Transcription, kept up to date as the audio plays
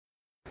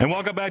And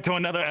welcome back to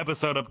another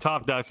episode of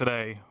Top Docs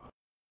today.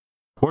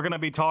 We're going to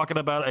be talking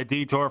about a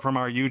detour from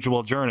our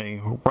usual journey.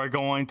 We're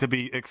going to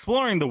be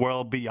exploring the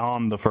world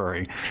beyond the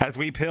furry as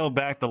we peel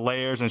back the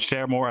layers and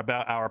share more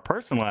about our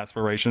personal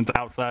aspirations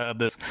outside of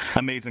this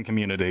amazing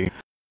community.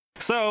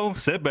 So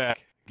sit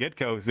back, get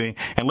cozy,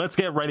 and let's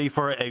get ready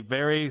for a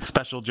very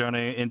special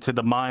journey into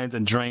the minds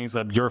and dreams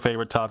of your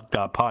favorite Top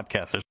Doc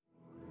podcasters.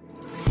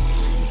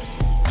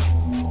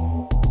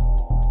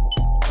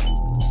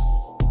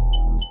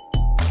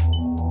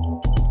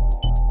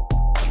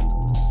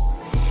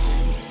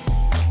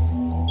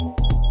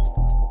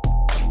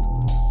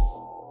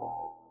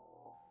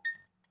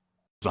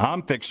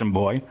 I'm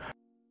FictionBoi.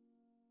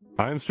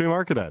 I'm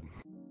ArcaDad.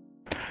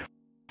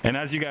 And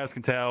as you guys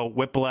can tell,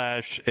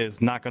 Whiplash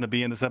is not going to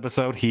be in this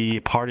episode.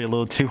 He partied a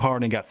little too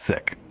hard and got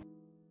sick.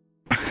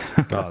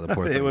 Oh, the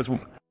poor thing. It was,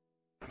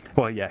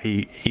 well, yeah,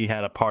 he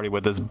had a party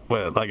with his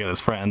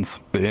friends,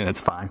 and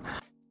it's fine.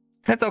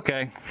 It's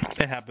okay.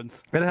 It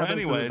happens. It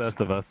happens to the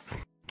best of us.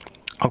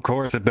 Of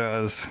course it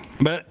does.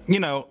 But,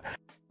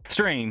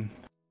 Stream,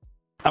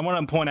 I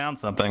want to point out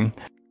something.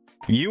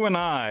 You and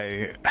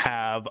I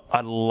have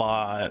a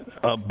lot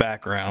of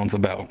backgrounds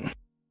about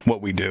what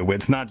we do.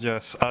 It's not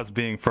just us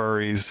being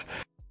furries.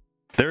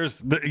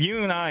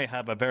 You and I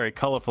have a very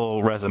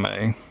colorful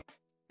resume,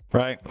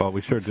 right? Oh, we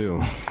sure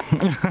do.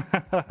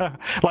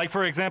 Like,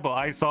 for example,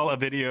 I saw a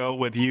video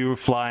with you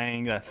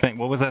flying a thing.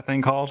 What was that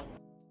thing called?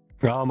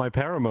 Oh, my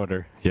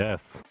paramotor.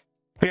 Yes.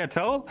 Yeah,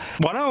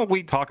 why don't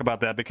we talk about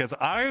that? Because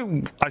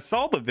I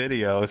saw the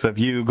videos of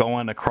you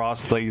going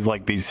across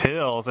these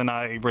hills, and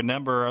I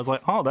remember I was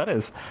like, oh, that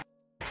is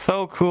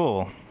so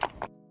cool.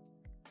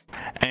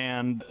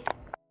 And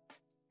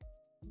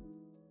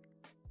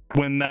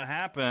when that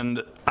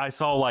happened, I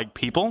saw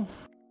people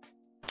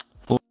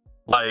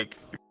that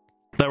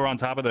were on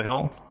top of the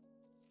hill.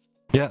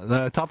 Yeah,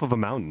 the top of a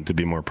mountain, to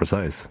be more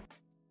precise.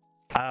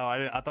 Oh,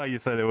 I thought you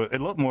said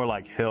it looked more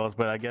like hills,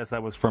 but I guess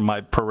that was from my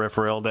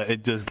peripheral that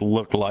it just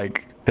looked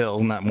like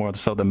hills, not more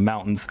so the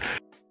mountains.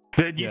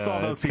 You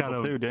saw those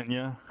people too, didn't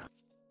you?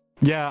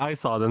 Yeah, I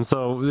saw them.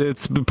 So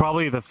it's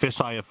probably the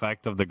fisheye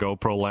effect of the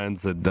GoPro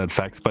lens that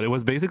affects, but it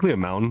was basically a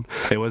mountain.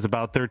 It was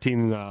about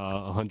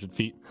 1,300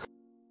 feet.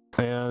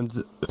 And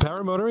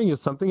paramotoring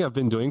is something I've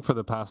been doing for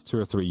the past 2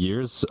 or 3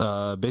 years.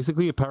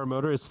 Basically, a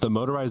paramotor is the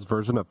motorized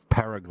version of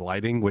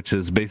paragliding, which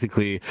is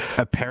basically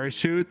a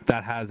parachute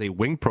that has a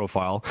wing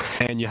profile,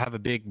 and you have a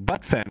big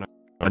butt fan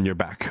on your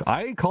back.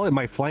 I call it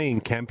my flying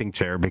camping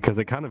chair because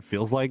it kind of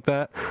feels like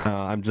that.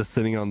 I'm just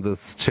sitting on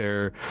this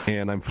chair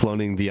and I'm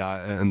floating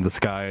in the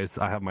skies.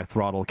 I have my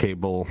throttle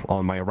cable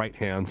on my right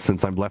hand.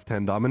 Since I'm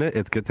left-hand dominant,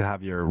 it's good to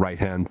have your right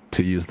hand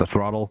to use the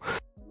throttle.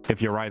 If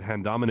you're right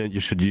hand dominant, you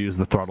should use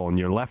the throttle in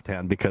your left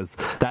hand because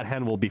that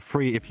hand will be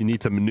free if you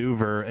need to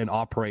maneuver and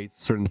operate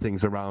certain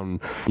things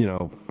around,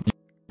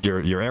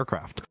 your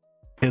aircraft.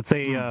 It's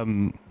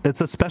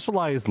a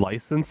specialized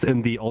license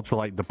in the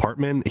ultralight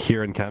department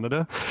here in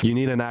Canada. You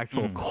need an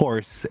actual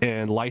course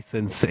and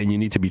license, and you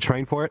need to be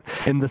trained for it.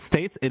 In the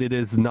States, it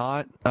is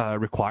not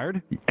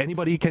required.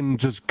 Anybody can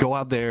just go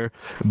out there,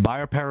 buy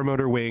a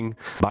paramotor wing,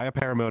 buy a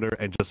paramotor,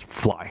 and just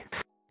fly.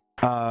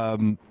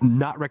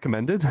 Not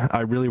recommended. I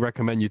really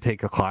recommend you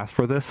take a class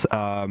for this.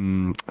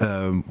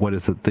 What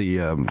is it?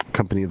 The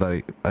company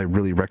that I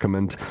really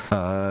recommend.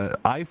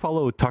 I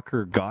follow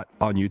Tucker Gott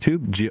on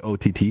YouTube,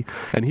 Gott,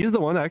 and he's the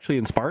one that actually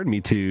inspired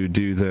me to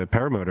do the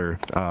paramotor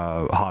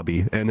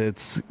hobby, and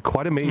it's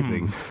quite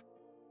amazing.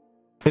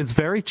 It's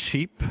very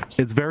cheap.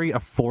 It's very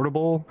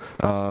affordable.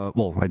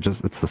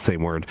 It's the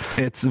same word.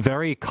 It's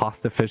very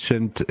cost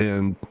efficient,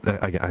 and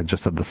I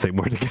just said the same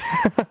word again.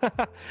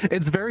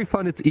 It's very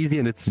fun. It's easy,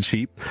 and it's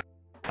cheap.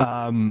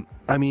 I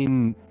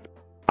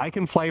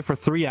can fly for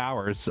 3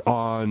 hours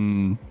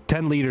on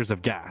 10 liters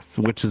of gas,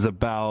 which is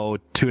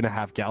about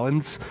 2.5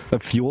 gallons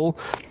of fuel.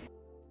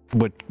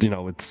 But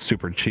it's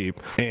super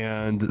cheap,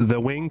 and the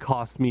wing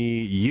cost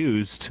me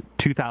used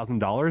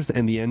 $2,000,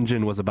 and the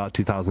engine was about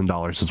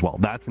 $2,000 as well.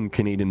 That's in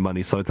Canadian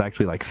money, so it's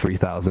actually like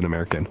 3,000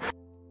 American.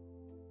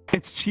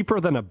 It's cheaper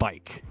than a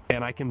bike,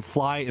 and I can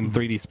fly in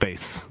 3D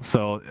space.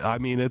 So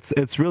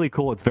it's really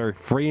cool. It's very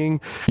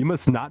freeing. You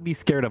must not be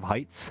scared of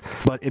heights,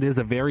 but it is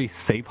a very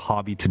safe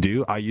hobby to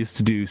do. I used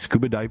to do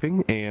scuba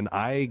diving, and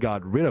I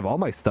got rid of all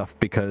my stuff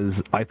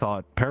because I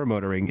thought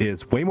paramotoring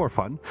is way more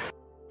fun,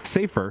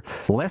 safer,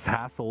 less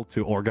hassle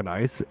to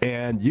organize,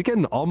 and you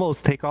can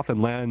almost take off and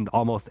land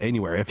almost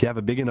anywhere. If you have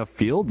a big enough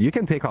field, you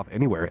can take off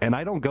anywhere. And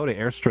I don't go to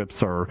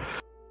airstrips or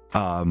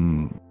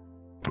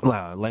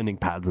landing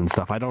pads and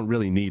stuff. I don't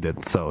really need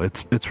it, so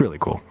it's really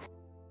cool.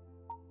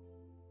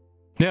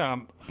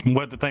 Yeah,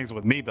 what the things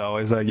with me though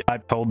is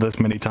I've told this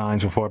many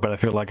times before, but I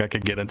feel like I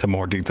could get into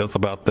more details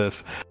about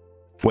this,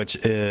 which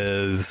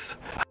is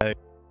I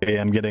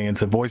am getting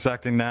into voice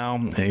acting now,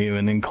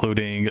 even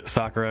including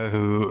Sakura,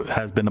 who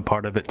has been a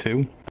part of it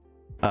too.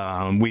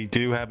 We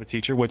do have a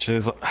teacher, which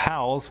is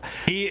Howlez.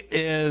 He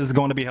is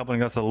going to be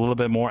helping us a little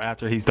bit more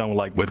after he's done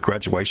with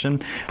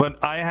graduation.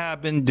 But I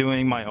have been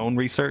doing my own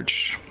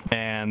research,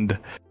 and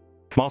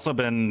I've also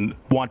been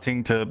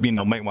wanting to,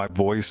 make my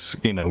voice,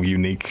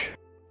 unique,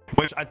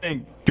 which I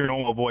think your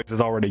normal voice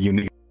is already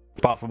unique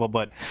possible,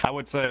 but I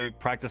would say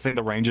practicing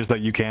the ranges that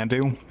you can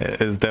do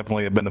is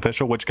definitely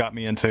beneficial, which got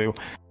me into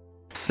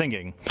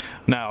singing.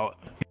 Now,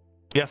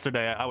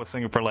 yesterday I was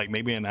singing for like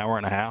maybe an hour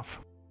and a half,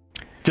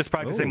 just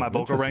practicing my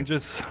vocal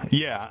ranges.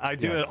 Yeah, I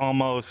do it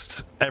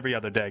almost every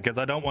other day because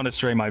I don't want to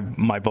strain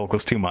my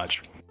vocals too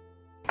much.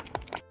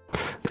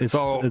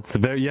 It's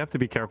very, you have to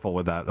be careful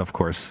with that, of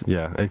course.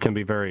 Yeah, it can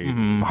be very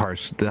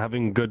harsh.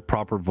 Having good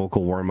proper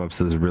vocal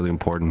warm-ups is really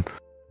important.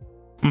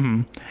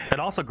 And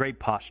also great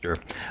posture.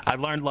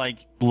 I've learned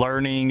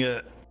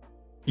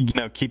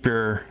keep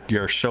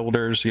your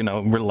shoulders,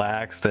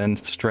 relaxed and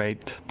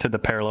straight to the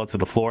parallel to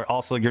the floor.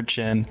 Also your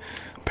chin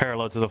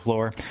parallel to the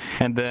floor.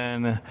 And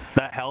then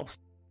that helps.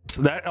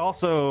 That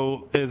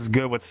also is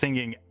good with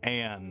singing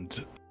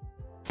and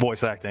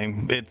voice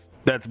acting.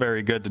 That's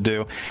very good to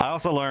do. I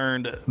also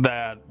learned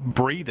that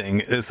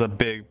breathing is a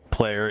big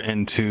player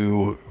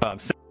into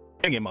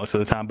singing most of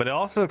the time, but it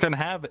also can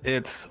have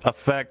its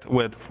effect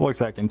with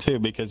voice acting too,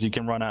 because you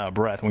can run out of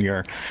breath when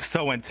you're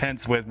so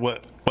intense with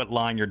what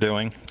line you're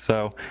doing.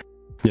 So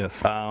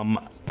yes,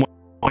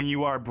 when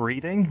you are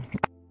breathing,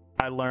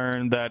 I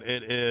learned that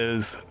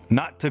it's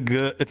not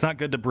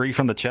good to breathe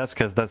from the chest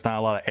because that's not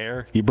a lot of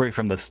air. You breathe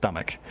from the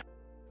stomach.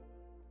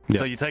 Yeah.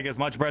 So you take as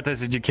much breath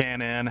as you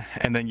can in,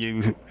 and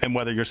then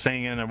whether you're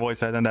singing or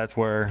voice acting, that's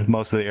where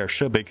most of the air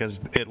should be because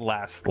it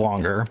lasts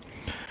longer.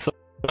 So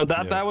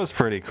that was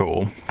pretty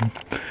cool.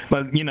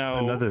 But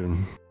another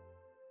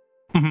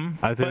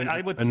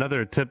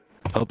tip.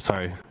 Oh,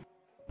 sorry.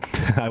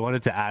 I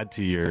wanted to add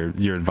to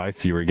your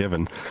advice you were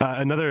given.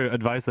 Another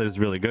advice that is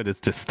really good is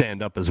to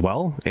stand up as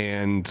well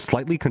and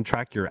slightly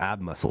contract your ab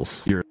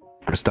muscles, your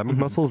stomach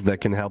muscles that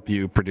can help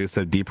you produce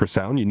a deeper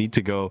sound. You need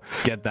to go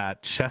get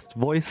that chest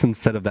voice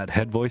instead of that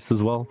head voice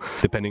as well,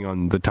 depending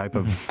on the type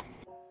of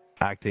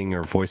acting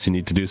or voice you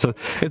need to do. So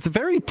it's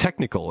very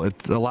technical. A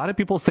lot of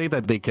people say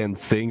that they can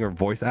sing or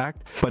voice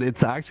act, but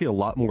it's actually a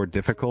lot more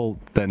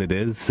difficult than it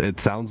is. It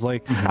sounds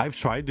like I've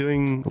tried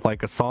doing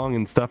like a song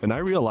and stuff, and I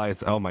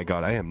realized, oh my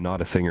god, I am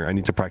not a singer. I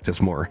need to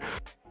practice more.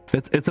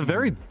 It's a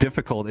very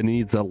difficult. It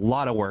needs a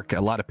lot of work, a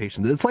lot of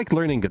patience. It's like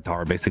learning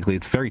guitar, basically.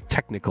 It's very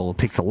technical. It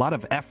takes a lot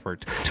of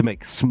effort to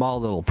make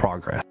small little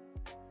progress.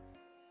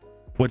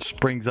 Which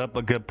brings up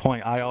a good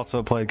point. I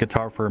also played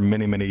guitar for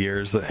many, many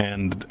years,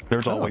 and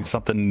there's always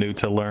something new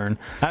to learn.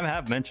 I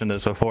have mentioned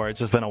this before. It's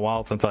just been a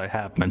while since I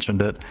have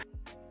mentioned it.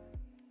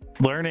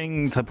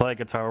 Learning to play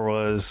guitar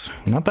was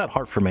not that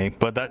hard for me,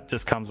 but that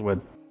just comes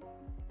with...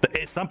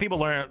 Some people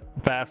learn it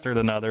faster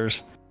than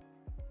others.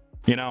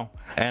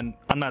 And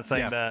I'm not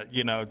saying that,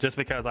 just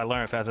because I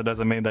learn it faster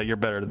doesn't mean that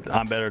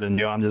I'm better than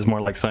you. I'm just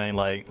more like saying,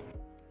 like,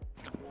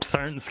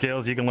 certain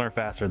skills you can learn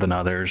faster than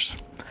others.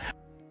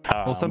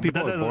 Well, some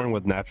people are born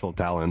with natural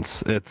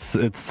talents. It's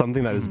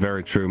something that is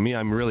very true. Me,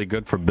 I'm really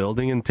good for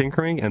building and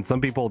tinkering, and some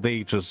people,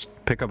 they just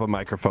pick up a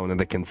microphone and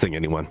they can sing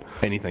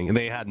anything. And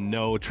they had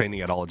no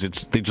training at all. They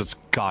just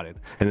got it.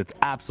 And it's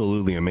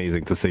absolutely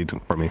amazing to see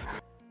for me.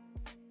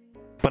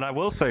 But I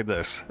will say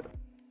this.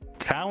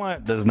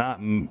 Talent does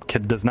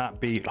not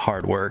beat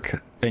hard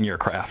work in your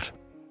craft.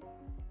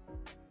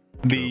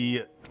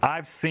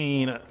 I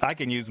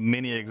can use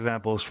many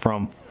examples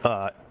from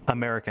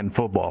American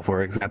football,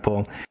 for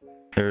example.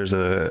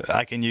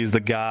 I can use the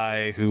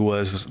guy who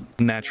was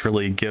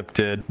naturally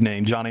gifted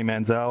named Johnny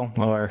Manziel,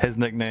 or his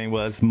nickname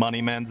was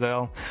Money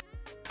Manziel.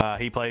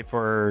 He played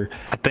for,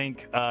 I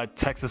think,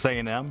 Texas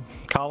A&M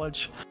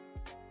college.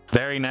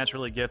 Very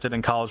naturally gifted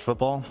in college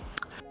football.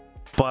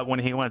 But when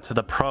he went to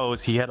the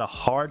pros, he had a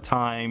hard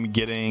time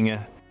getting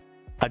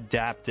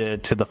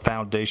adapted to the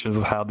foundations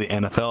of how the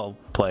NFL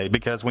played.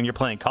 Because when you're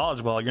playing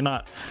college ball, you're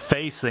not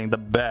facing the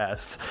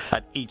best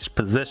at each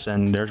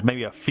position. There's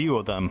maybe a few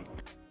of them.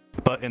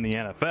 But in the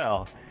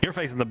NFL, you're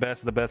facing the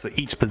best at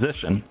each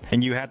position.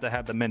 And you have to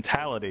have the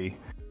mentality,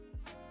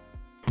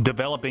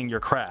 developing your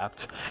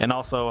craft, and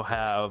also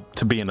have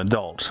to be an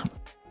adult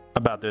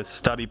about this.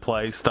 Study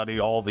play, study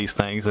all these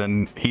things.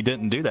 And he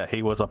didn't do that.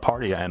 He was a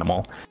party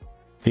animal.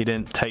 He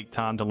didn't take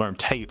time to learn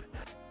tape.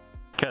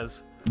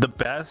 Because the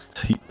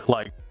best,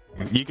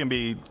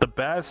 the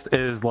best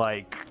is,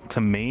 like,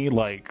 to me,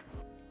 like,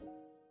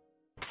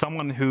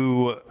 someone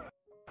who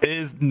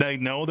they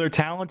know they're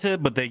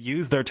talented, but they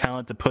use their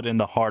talent to put in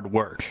the hard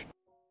work.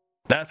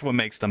 That's what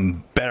makes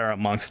them better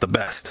amongst the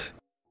best.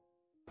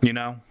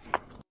 Yeah.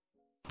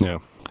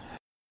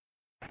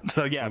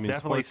 So yeah,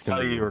 definitely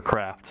study your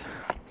craft.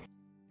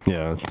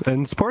 Yeah,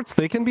 and sports,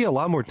 they can be a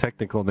lot more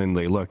technical than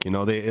they look.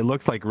 It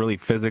looks like really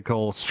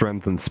physical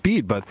strength and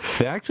speed, but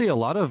they actually a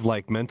lot of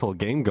like mental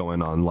game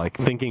going on, like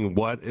thinking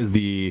what is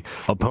the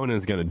opponent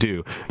is going to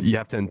do. You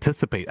have to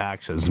anticipate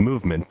actions,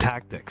 movement,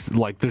 tactics.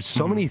 Like there's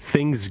so many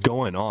things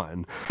going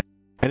on.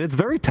 And it's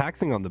very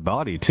taxing on the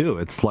body too.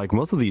 It's like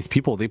most of these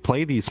people, they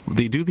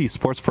do these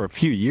sports for a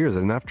few years,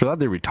 and after that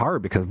they retire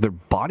because their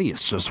body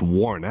is just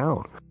worn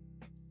out.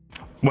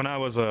 When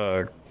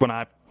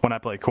I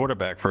play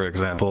quarterback, for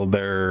example,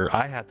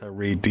 I had to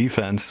read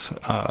defense.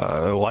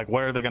 Like,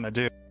 what are they going to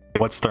do?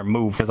 what's their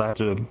move, because I have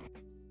to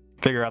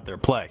figure out their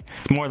play.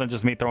 It's more than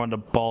just me throwing the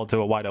ball to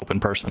a wide open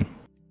person.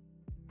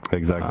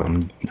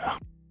 Exactly.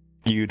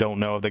 You don't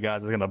know if the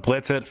guys are going to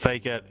blitz it,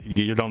 fake it.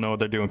 You don't know if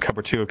they're doing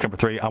cover 2 or cover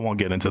 3. I won't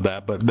get into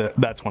that, but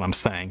that's what I'm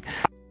saying.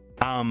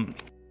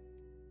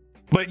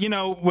 But, you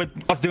know, with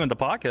us doing the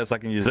podcast, I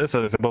can use this as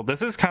an example.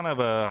 This is kind of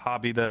a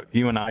hobby that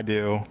you and I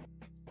do,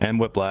 and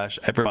Whiplash,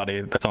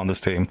 everybody that's on this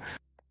team.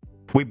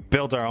 We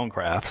built our own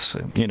crafts,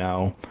 you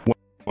know.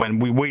 When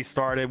we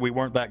started, we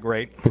weren't that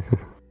great.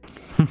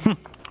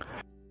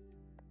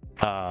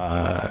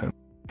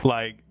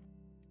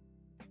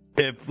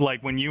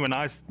 When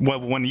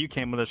you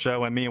came to the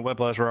show and me and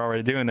Whiplash were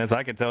already doing this,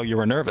 I could tell you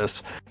were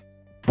nervous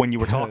when you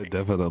were talking.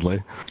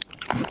 Definitely.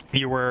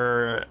 You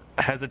were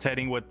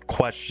hesitating with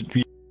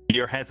questions.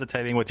 You're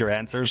hesitating with your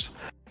answers.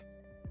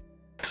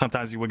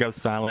 Sometimes you would go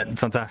silent, and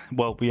sometimes,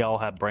 well, we all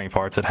have brain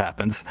farts. It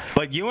happens.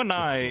 But you and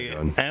I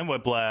and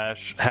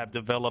Whiplash have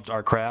developed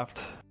our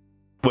craft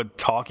with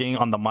talking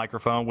on the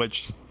microphone,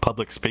 which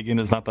public speaking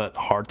is not that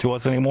hard to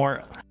us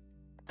anymore.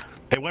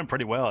 It went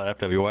pretty well at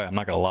FWA, I'm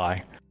not gonna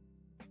lie.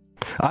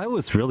 I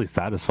was really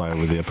satisfied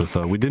with the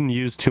episode. We didn't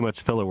use too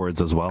much filler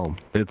words as well.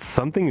 It's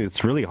something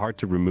that's really hard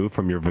to remove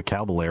from your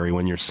vocabulary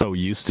when you're so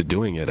used to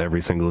doing it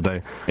every single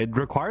day. It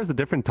requires a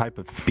different type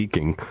of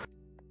speaking,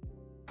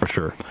 for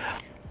sure.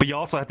 But you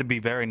also have to be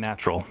very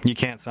natural. You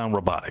can't sound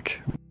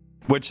robotic,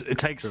 which it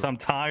takes some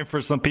time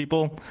for some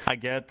people, I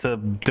get, to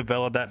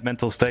develop that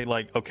mental state.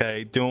 Like,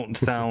 okay, don't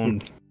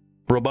sound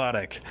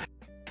robotic.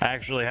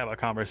 Actually have a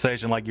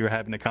conversation like you're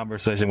having a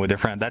conversation with your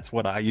friend. That's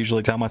what I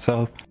usually tell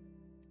myself.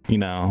 You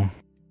know,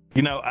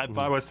 if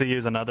I was to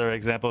use another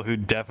example who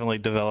definitely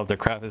developed their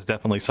craft, is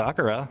definitely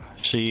Sakura.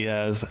 She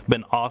has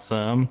been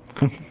awesome.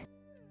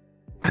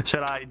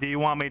 Do you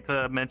want me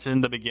to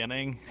mention the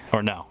beginning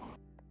or no?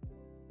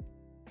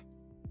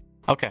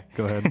 Okay.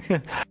 Go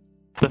ahead.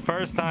 The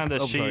first time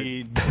that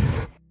she...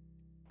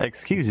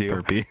 Excuse you.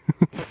 Burpee.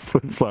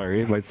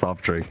 Sorry, my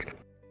soft drink.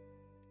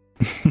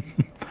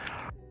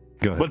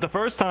 Go ahead. But the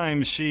first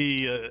time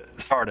she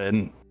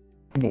started,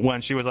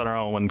 when she was on her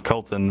own, when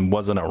Koltyn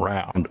wasn't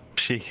around,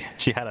 she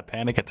had a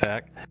panic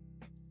attack.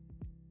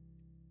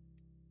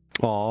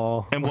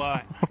 Aww. And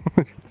why?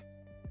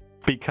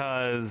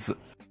 Because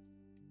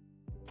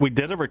we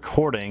did a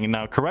recording.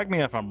 Now, correct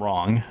me if I'm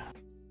wrong.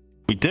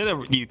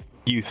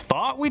 You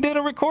thought we did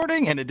a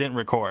recording and it didn't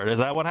record. Is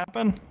that what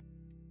happened?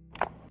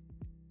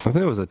 I think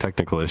it was a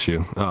technical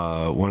issue.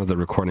 One of the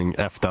recording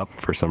effed up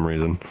for some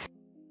reason.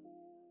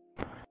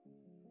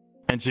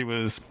 And she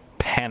was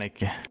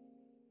panicking.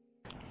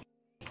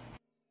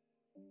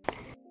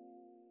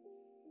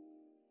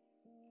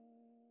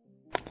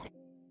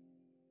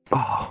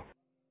 Oh.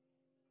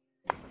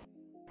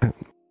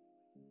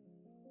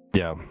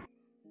 Yeah.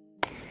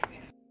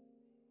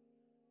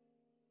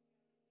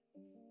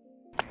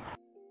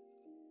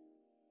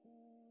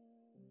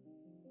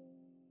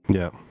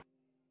 Yeah.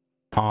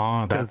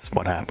 Oh, that's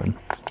what happened.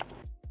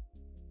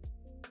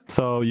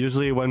 So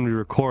usually when we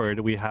record,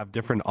 we have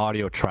different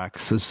audio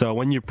tracks. So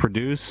when you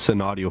produce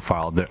an audio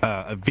file,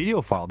 a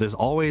video file, there's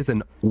always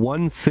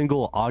one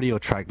single audio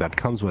track that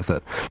comes with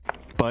it.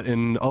 But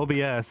in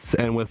OBS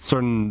and with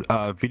certain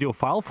video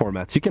file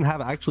formats, you can have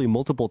actually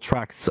multiple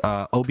tracks.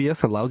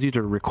 OBS allows you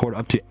to record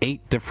up to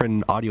 8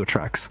 different audio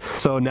tracks.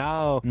 So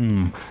now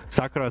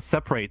Sakura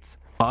separates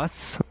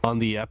us on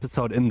the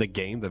episode in the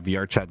game, the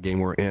VRChat game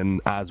we're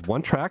in, as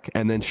one track,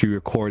 and then she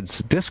records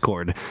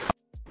Discord,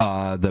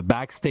 the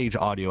backstage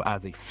audio,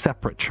 as a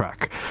separate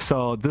track.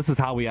 So this is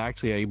how we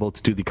actually are able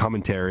to do the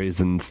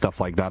commentaries and stuff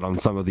like that on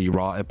some of the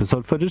raw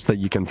episode footage that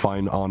you can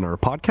find on our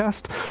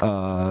podcast,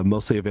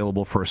 mostly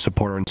available for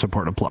Supporter and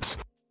Supporter Plus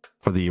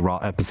for the raw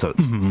episodes.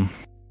 Mm-hmm.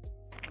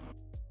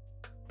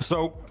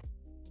 So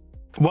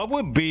what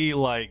would be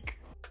like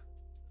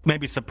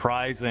maybe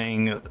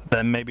surprising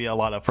that maybe a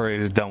lot of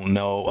furries don't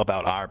know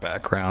about our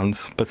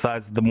backgrounds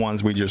besides the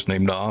ones we just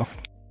named off?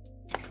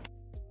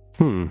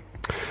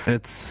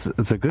 It's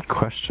a good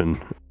question.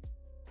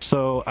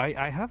 So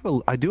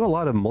I do a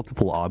lot of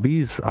multiple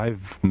hobbies. I'll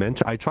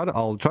try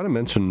to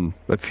mention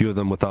a few of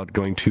them without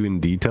going too in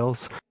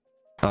details.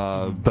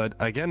 But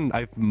again,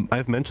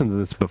 I've mentioned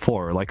this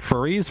before. Like,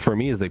 furries for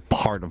me is a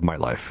part of my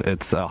life.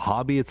 It's a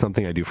hobby. It's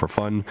something I do for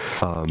fun.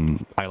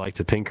 I like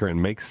to tinker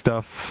and make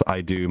stuff.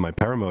 I do my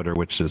paramotor,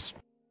 which is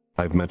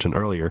I've mentioned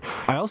earlier.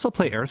 I also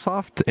play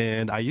airsoft,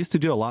 and I used to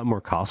do a lot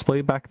more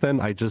cosplay back then.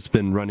 I just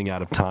been running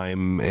out of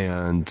time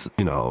and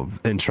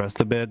interest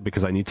a bit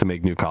because I need to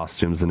make new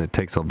costumes, and it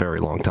takes a very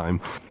long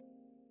time.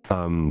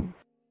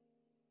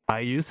 I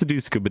used to do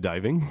scuba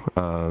diving,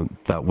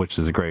 which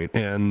is great.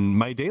 And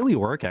my daily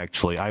work,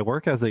 actually, I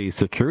work as a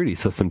security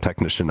system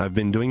technician. I've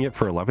been doing it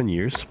for 11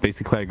 years.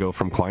 Basically, I go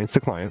from clients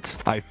to clients.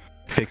 I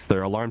fix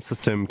their alarm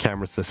system,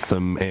 camera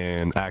system,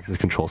 and access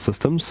control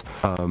systems.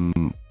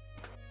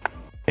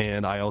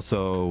 And I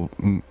also,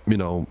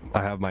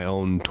 I have my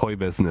own toy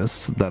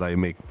business that I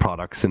make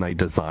products and I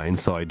design.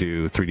 So I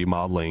do 3D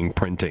modeling,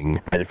 printing,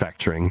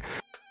 manufacturing.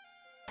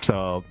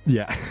 So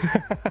yeah.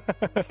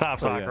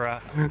 Stop,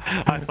 Sakura.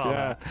 Yeah. I saw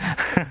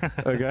that.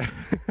 Okay.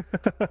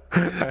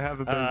 I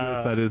have a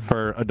business that is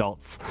for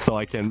adults, so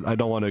I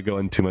don't want to go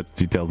into too much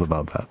details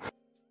about that.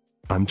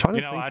 I'm trying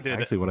to think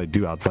actually what I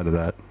do outside of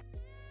that.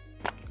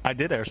 I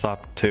did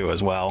airsoft too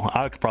as well.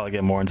 I could probably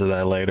get more into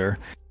that later.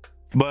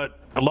 But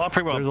a lot of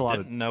people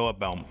didn't know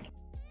about.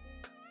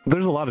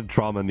 There's a lot of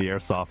drama in the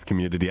airsoft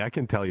community. I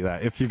can tell you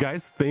that. If you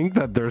guys think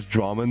that there's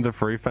drama in the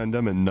furry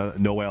fandom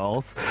and nowhere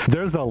else,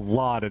 there's a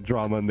lot of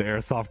drama in the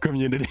airsoft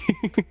community.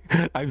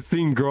 I've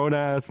seen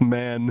grown-ass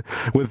men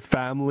with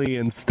family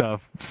and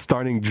stuff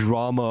starting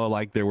drama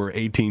like they were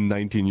 18,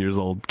 19 years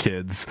old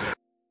kids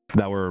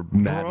that were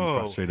mad and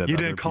frustrated. You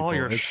didn't call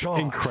your shots.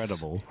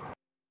 Incredible.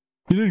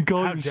 You didn't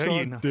call your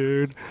shot,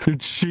 dude. You're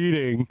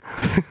cheating.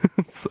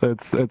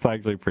 it's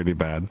actually pretty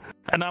bad.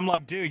 And I'm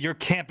like, dude, you're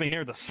camping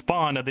near the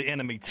spawn of the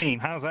enemy team.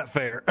 How's that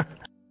fair?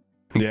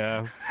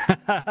 Yeah.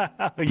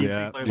 You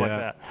see players like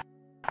that.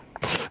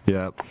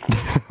 Yeah.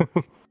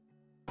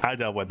 I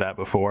dealt with that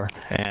before.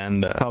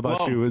 And how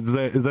about you?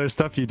 Is there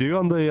stuff you do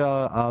on the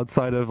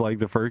outside of like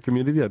the furry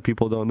community that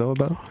people don't know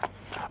about?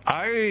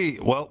 I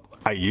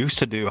used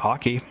to do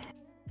hockey.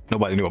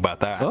 Nobody knew about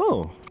that.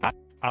 Oh.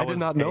 I did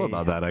not know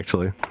about that,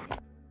 actually.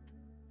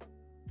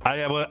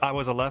 I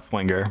was a left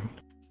winger,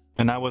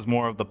 and I was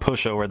more of the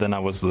pushover than I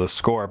was the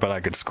scorer, but I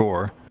could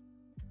score.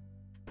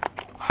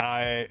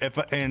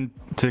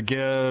 To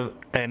give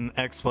an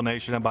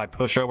explanation about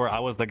pushover, I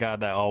was the guy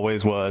that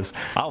always was,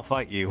 I'll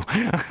fight you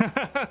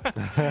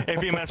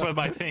if you mess with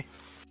my team.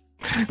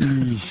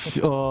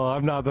 Oh,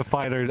 I'm not the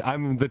fighter.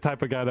 I'm the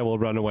type of guy that will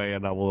run away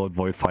and I will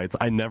avoid fights.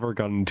 I never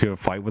got into a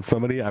fight with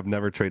somebody. I've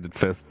never traded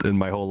fists in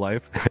my whole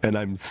life, and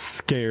I'm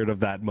scared of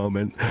that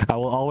moment. I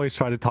will always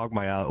try to talk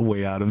my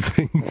way out of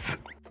things.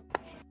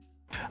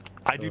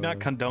 I do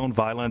not condone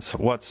violence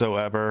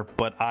whatsoever,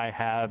 but I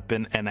have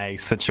been in a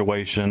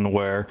situation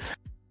where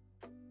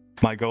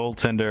my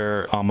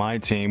goaltender on my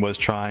team was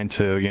trying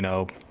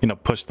to,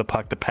 push the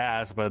puck to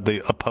pass, but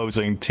the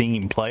opposing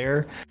team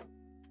player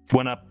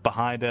went up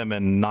behind him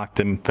and knocked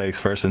him face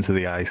first into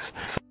the ice.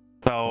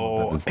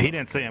 So he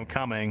didn't see him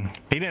coming.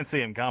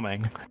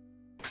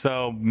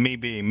 So me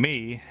being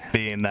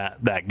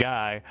that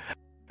guy,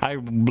 I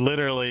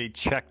literally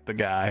checked the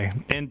guy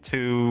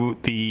into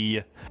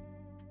the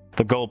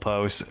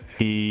goalpost.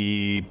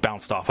 He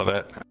bounced off of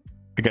it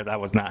because I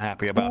was not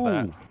happy about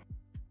that.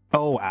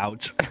 Oh,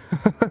 ouch.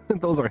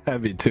 Those are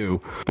heavy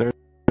too. They're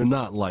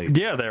not light.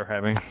 Yeah, they're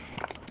heavy.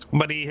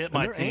 But he hit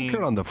my team. They're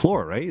anchored on the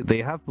floor, right?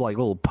 They have like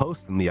little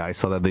posts in the ice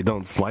so that they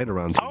don't slide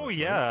around too much,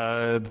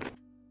 yeah.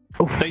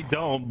 Right? They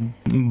don't,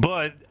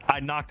 but I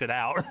knocked it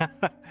out.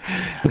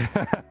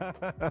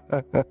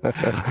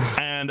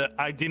 And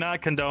I do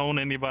not condone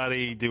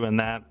anybody doing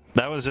that.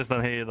 That was just the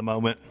heat of the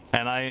moment.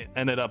 And I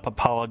ended up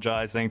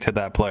apologizing to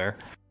that player.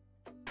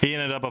 He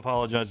ended up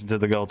apologizing to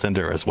the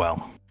goaltender as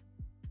well.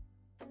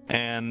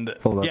 And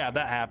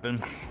that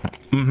happened.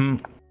 Mm-hmm.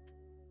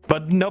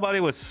 But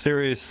nobody was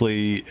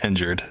seriously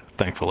injured,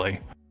 thankfully,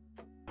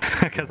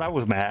 because I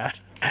was mad,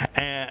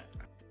 and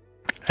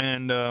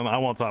I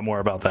won't talk more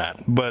about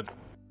that. But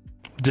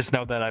just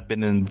know that I've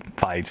been in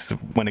fights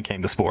when it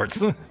came to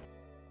sports.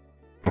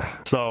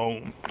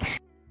 So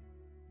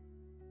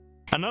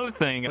another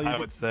thing I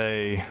would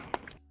say.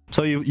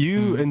 So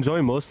you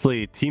enjoy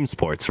mostly team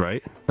sports,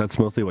 right? That's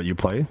mostly what you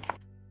play.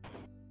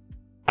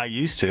 I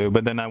used to,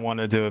 but then I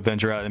wanted to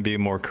venture out and be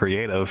more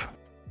creative.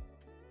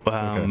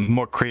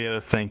 More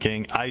creative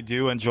thinking. I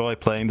do enjoy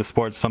playing the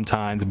sports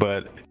sometimes,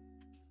 but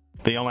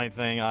the only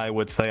thing I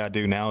would say I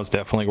do now is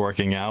definitely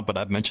working out, but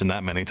I've mentioned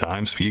that many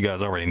times. You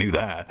guys already knew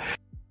that.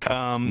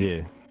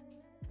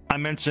 I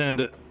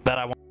mentioned that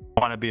I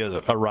want to be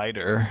a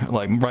writer,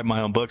 like write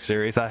my own book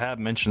series. I have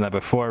mentioned that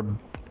before,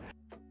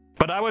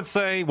 but I would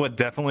say what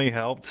definitely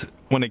helped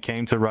when it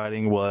came to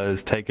writing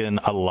was taking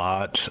a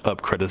lot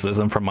of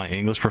criticism from my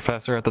English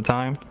professor at the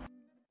time.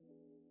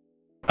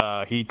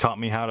 He taught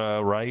me how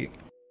to write.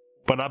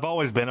 But I've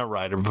always been a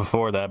writer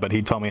before that, but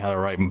he taught me how to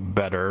write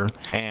better.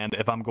 And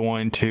if I'm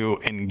going to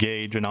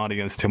engage an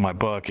audience to my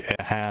book, it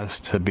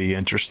has to be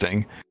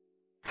interesting.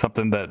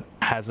 Something that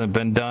hasn't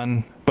been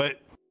done.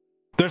 But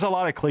there's a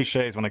lot of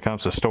cliches when it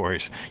comes to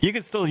stories. You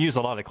can still use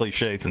a lot of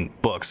cliches in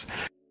books.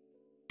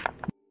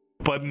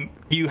 But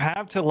you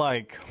have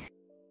to,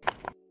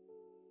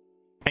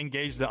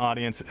 engage the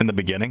audience in the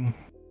beginning.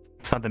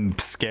 Something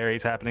scary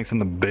is happening,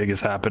 something big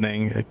is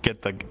happening.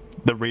 Get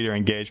the reader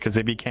engaged, because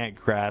if you can't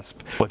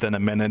grasp within a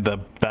minute,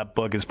 that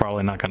book is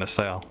probably not going to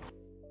sell.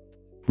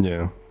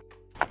 Yeah.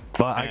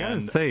 But I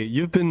gotta say,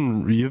 you've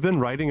been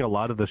writing a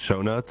lot of the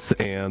show notes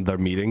and the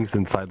meetings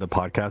inside the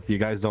podcast. You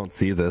guys don't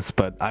see this,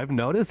 but I've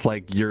noticed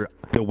the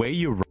way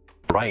you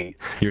write,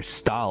 your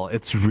style,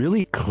 it's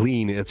really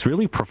clean, it's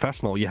really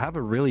professional. You have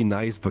a really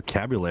nice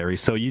vocabulary,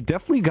 so you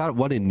definitely got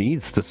what it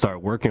needs to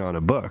start working on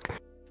a book.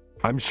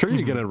 I'm sure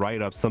you're going to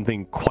write up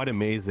something quite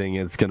amazing.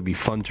 It's going to be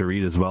fun to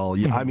read as well.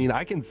 I mean,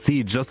 I can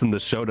see just in the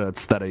show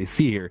notes that I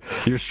see here,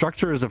 your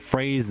structure as a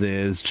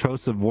phrases,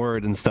 choice of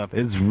word and stuff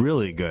is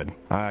really good.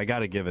 I got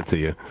to give it to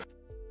you.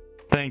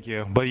 Thank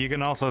you, but you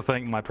can also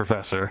thank my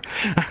professor.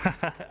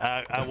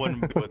 I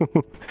wouldn't,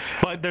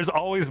 but there's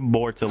always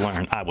more to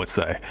learn, I would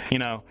say. You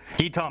know,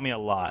 he taught me a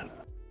lot.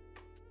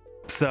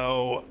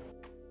 So,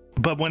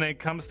 but when it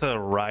comes to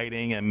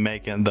writing and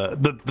making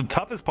the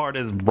toughest part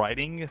is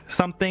writing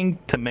something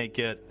to make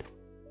it,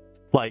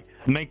 like,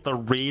 make the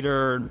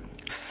reader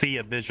see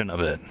a vision of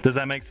it. Does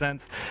that make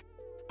sense?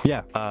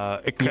 Yeah, you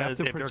have because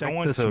to if you're project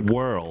going this to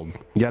world.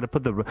 You got to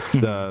put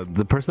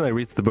the person that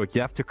reads the book.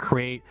 You have to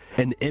create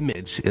an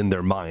image in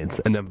their minds,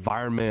 an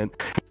environment.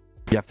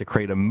 You have to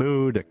create a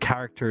mood, a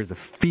characters, a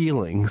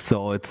feeling.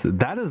 So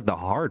that is the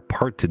hard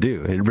part to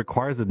do. It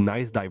requires a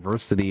nice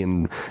diversity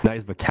and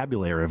nice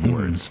vocabulary of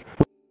words,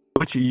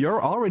 which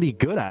you're already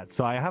good at.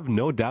 So I have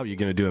no doubt you're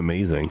going to do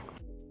amazing.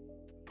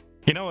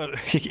 You know what?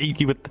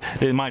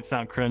 It might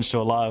sound cringe to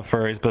a lot of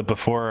furries, but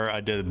before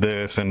I did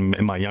this and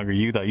in my younger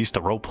youth, I used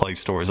to roleplay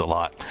stories a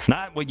lot.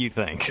 Not what you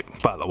think,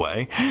 by the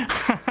way.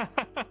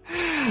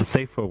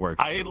 Safe for work.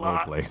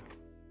 Roleplay.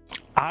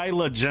 I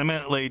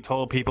legitimately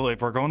told people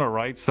if we're going to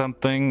write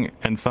something,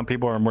 and some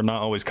people we're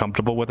not always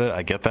comfortable with it,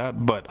 I get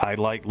that, but I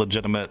like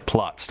legitimate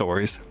plot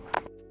stories.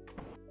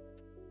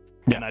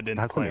 Yeah, and I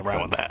didn't play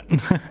around with that.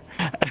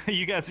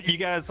 you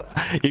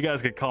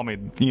guys could call me,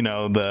 you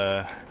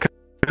know,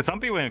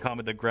 some people even call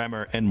me the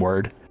grammar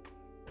N-word,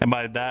 and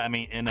by that I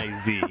mean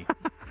N-A-Z.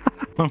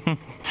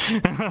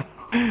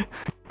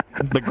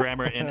 The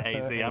grammar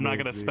N-A-Z. I'm not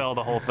gonna spell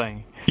the whole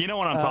thing. You know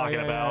what I'm talking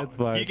about. That's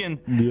fine. You can.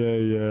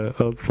 Yeah,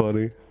 that's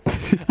funny.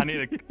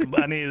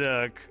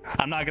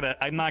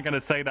 I'm not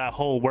gonna say that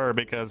whole word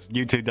because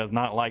YouTube does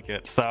not like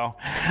it. So.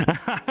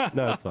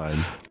 No, it's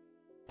fine.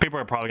 People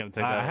are probably gonna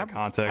take that out of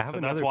context, so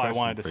that's why I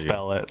wanted to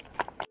spell it.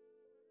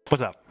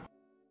 What's up?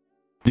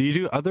 Do you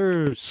do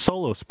other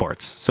solo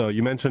sports? So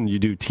you mentioned you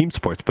do team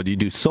sports, but you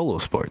do solo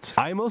sports.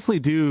 I mostly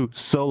do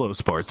solo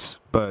sports,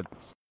 but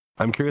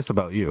I'm curious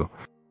about you.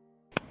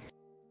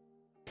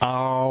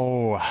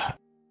 Oh,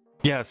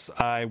 yes.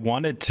 I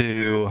wanted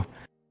to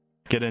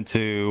get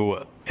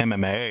into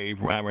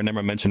MMA. I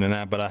remember mentioning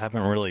that, but I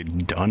haven't really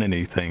done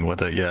anything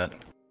with it yet,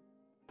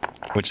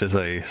 which is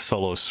a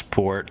solo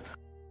sport.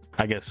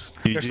 I guess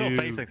there's still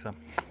basics.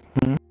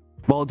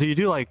 Well, do you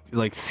do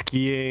like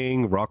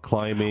skiing, rock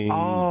climbing,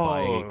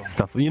 bike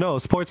stuff? You know,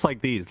 sports like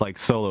these, like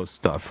solo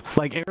stuff.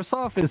 Like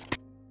airsoft is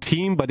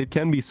team, but it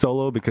can be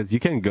solo because you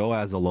can go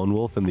as a lone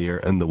wolf in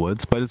the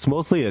woods. But it's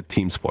mostly a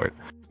team sport.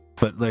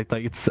 But like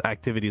it's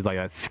activities like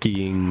that,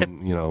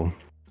 skiing. You know,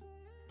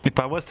 if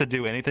I was to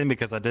do anything,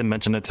 because I did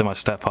mention it to my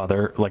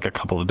stepfather like a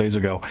couple of days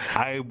ago,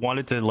 I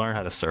wanted to learn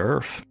how to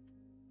surf.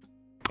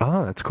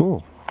 Oh, that's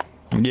cool.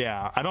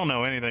 Yeah, I don't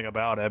know anything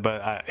about it,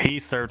 but he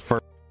surfed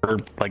for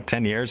like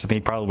 10 years, and he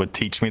probably would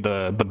teach me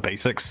the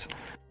basics.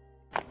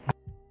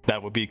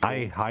 That would be cool.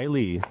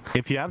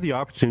 If you have the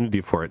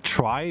opportunity for it,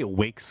 try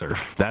wake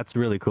surf. That's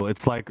really cool. It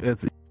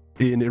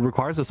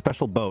requires a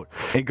special boat.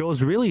 It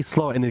goes really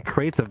slow, and it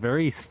creates a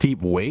very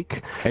steep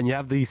wake, and you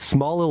have these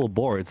small little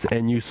boards,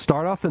 and you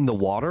start off in the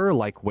water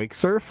like wake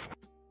surf,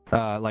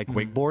 like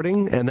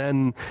wakeboarding, and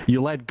then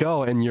you let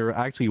go and you're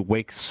actually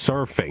wake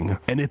surfing,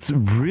 and it's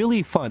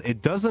really fun.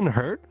 It doesn't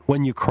hurt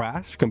when you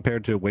crash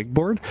compared to a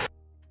wakeboard.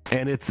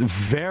 And it's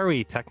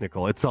very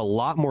technical. It's a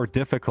lot more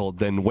difficult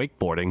than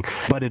wakeboarding,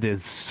 but it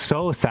is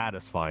so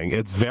satisfying.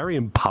 It's very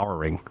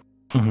empowering.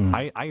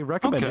 I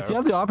recommend if you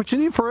have the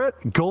opportunity for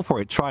it, go for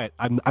it. Try it.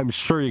 I'm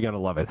sure you're gonna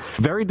love it.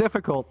 Very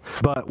difficult,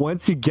 but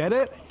once you get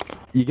it,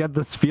 you get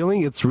this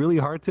feeling. It's really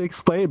hard to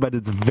explain, but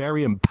it's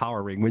very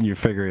empowering when you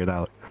figure it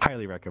out.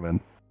 Highly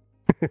recommend.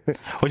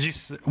 Would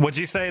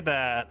you say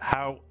that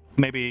how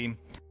maybe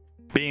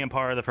being a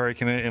part of the furry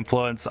community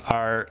influence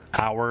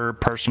our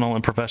personal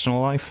and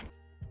professional life?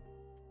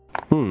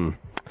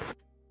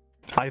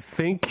 I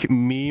think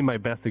my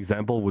best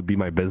example would be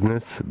my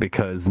business,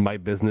 because my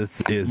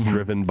business is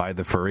driven by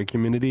the furry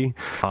community.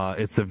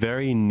 It's a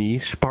very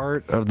niche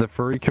part of the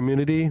furry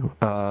community.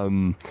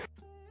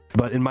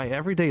 But in my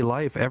everyday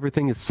life,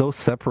 everything is so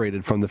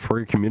separated from the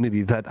furry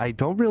community that I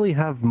don't really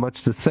have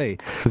much to say.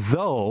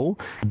 Though,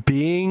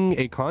 being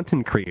a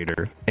content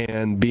creator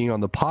and being on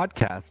the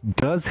podcast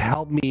does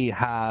help me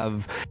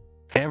have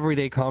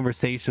everyday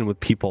conversation with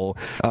people,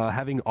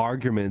 having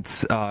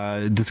arguments,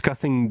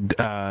 discussing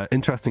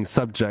interesting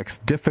subjects,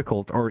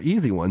 difficult or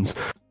easy ones.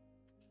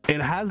 It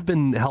has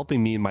been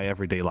helping me in my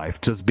everyday life,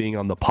 just being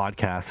on the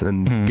podcast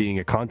and being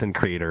a content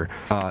creator.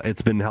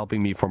 It's been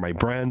helping me for my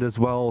brand as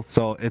well.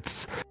 So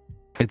it's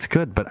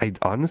good, but I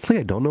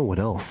honestly don't know what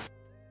else.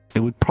 It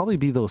would probably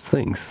be those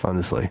things,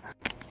 honestly.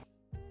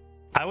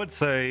 I would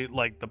say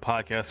like the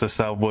podcast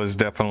itself was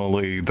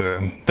definitely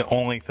the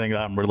only thing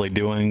that I'm really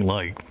doing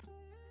like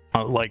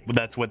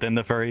that's within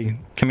the furry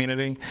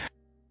community.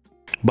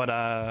 But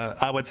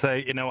I would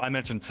say, I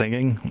mentioned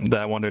singing,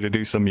 that I wanted to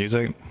do some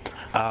music.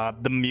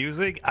 The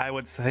music, I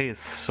would say, is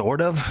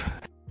sort of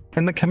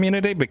in the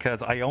community,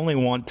 because I only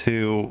want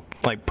to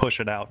like push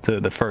it out to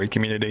the furry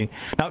community,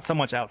 not so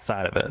much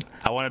outside of it.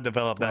 I want to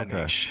develop that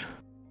niche.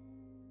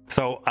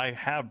 So I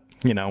have,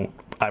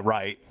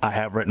 I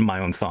have written my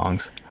own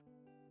songs.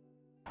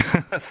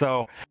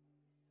 So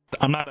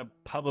I'm not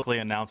publicly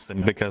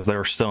announcing because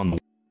they're still in the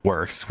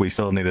works. We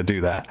still need to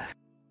do that.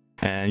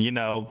 And, you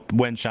know,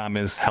 Windchime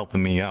is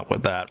helping me out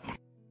with that.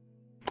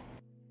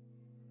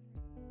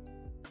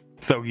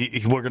 So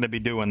we're going to be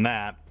doing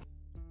that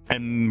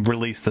and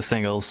release the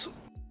singles,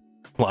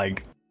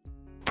 like,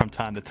 from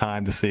time to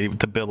time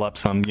to build up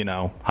some, you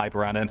know, hype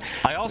around it.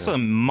 I also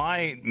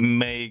might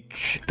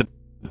make,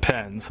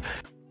 depends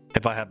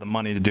if I have the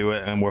money to do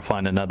it and we'll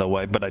find another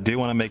way, but I do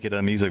want to make it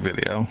a music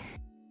video.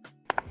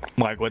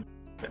 Like what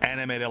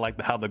animated, like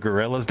how the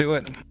gorillas do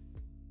it.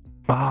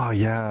 Oh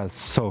yeah, it's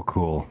so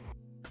cool.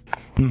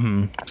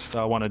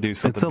 So I want to do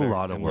something it's a very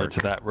lot of similar work to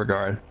that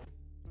regard.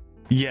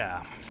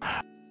 Yeah.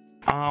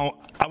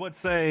 I would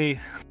say,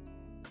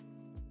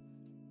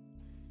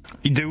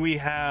 do we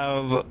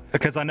have,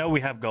 because I know we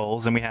have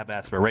goals and we have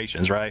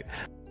aspirations, right?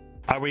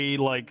 Are we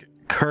like,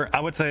 I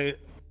would say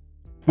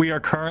we are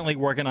currently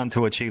working on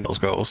to achieve those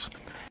goals.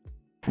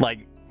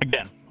 Like,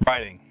 again,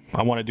 writing.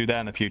 I want to do that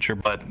in the future,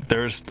 but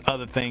there's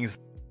other things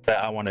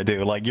that I want to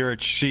do. Like, you're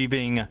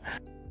achieving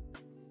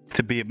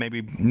to be,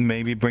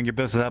 maybe bring your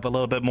business up a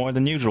little bit more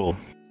than usual.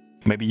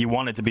 Maybe you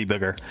want it to be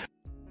bigger,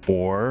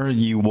 or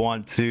you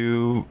want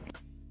to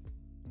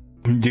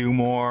do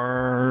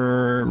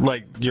more,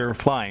 like you're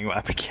flying.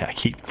 I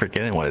keep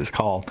forgetting what it's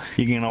called.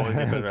 You can always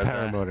get better at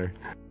paramotor.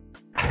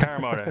 That.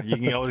 Paramotor. You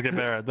can always get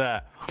better at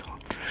that.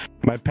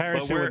 My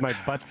parachute with my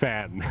butt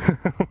fan.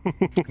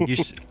 You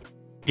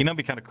know, it'd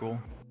be kind of cool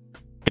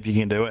if you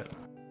can do it.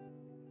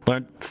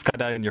 Learn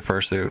skydiving in your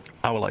fursuit.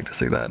 I would like to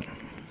see that.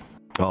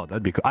 Oh,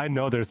 that'd be cool. I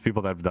know there's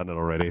people that have done it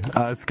already.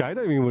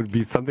 Skydiving would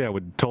be something I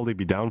would totally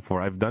be down for.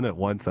 I've done it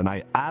once and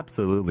I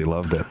absolutely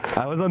loved it.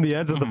 I was on the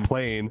edge of the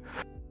plane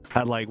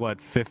at like, what,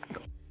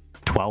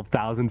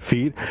 12,000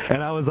 feet?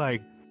 And I was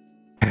like,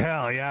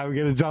 hell yeah, I'm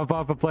gonna jump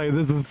off a plane.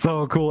 This is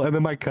so cool. And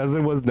then my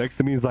cousin was next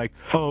to me. He's like,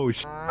 oh,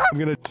 I'm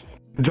gonna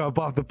jump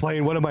off the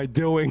plane. What am I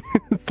doing?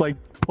 It's like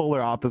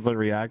polar opposite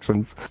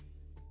reactions.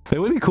 It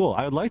would be cool.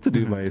 I would like to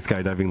do my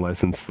skydiving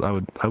license. I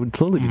would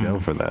totally be down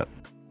for that.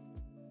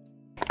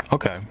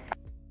 Okay.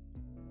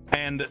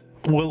 And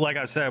well, like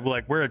I said,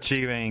 like we're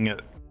achieving,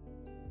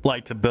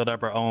 like, to build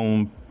up our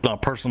own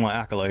personal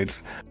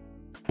accolades.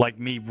 Like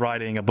me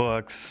writing a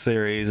book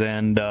series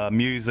and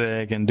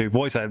music and do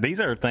voice acting. These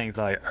are things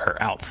that are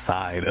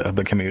outside of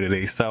the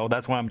community. So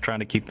that's why I'm trying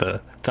to keep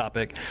the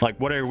topic. Like,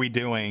 what are we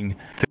doing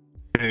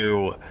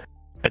to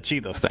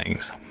achieve those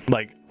things?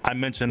 Like I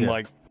mentioned,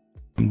 like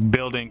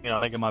building, you know,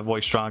 making my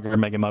voice stronger,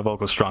 making my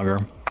vocals stronger.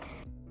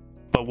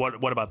 But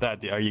what about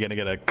that? Are you going to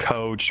get a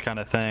coach kind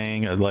of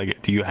thing? Or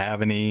like, do you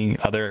have any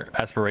other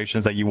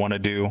aspirations that you want to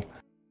do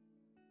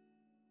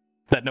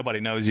that nobody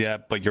knows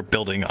yet, but you're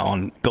building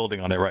on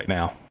it right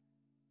now?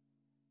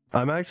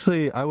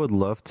 I would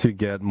love to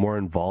get more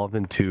involved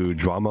into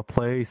drama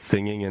play,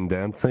 singing and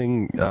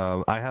dancing.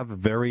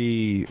 I'm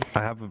very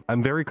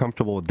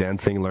comfortable with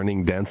dancing,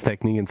 learning dance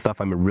technique and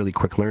stuff. I'm a really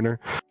quick learner.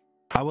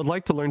 I would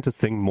like to learn to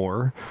sing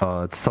more.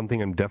 It's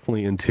something I'm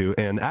definitely into,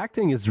 and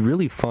acting is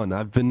really fun.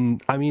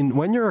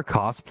 When you're a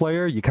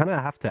cosplayer, you kind of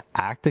have to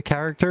act a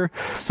character.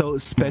 So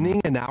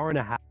spending an hour and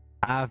a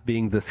half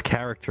being this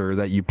character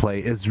that you play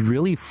is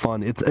really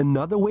fun. It's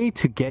another way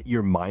to get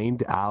your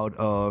mind out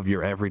of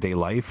your everyday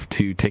life,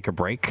 to take a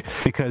break,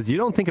 because you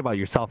don't think about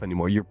yourself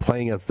anymore. You're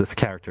playing as this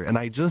character. And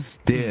I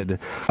just did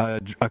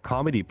a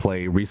comedy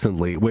play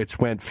recently, which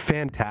went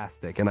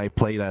fantastic. And I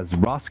played as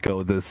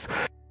Roscoe, this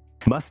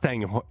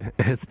Mustang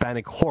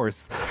Hispanic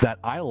horse that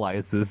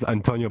idolizes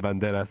Antonio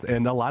Banderas.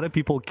 And a lot of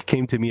people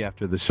came to me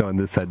after the show and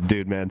they said,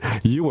 dude, man,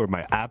 you were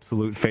my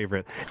absolute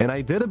favorite. And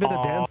I did a bit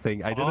of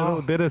dancing. I did a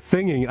little bit of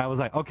singing. I was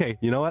like, okay,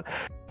 you know what?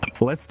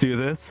 Let's do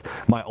this.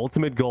 My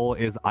ultimate goal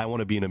is I want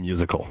to be in a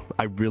musical.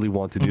 I really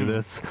want to do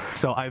this.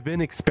 So I've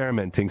been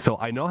experimenting. So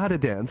I know how to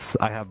dance.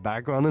 I have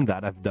background in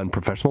that. I've done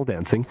professional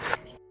dancing.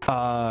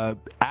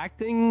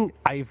 Acting,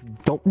 I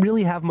don't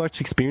really have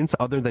much experience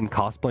other than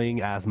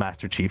cosplaying as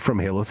Master Chief from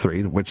Halo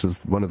 3, which is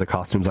one of the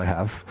costumes I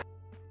have.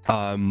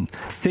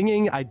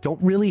 Singing, I don't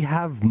really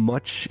have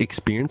much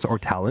experience or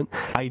talent.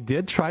 I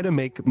did try to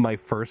make my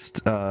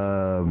first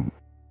cover.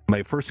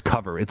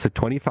 It's a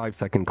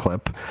 25-second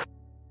clip.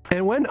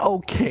 It went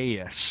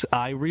okay-ish.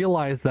 I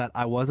realized that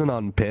I wasn't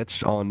on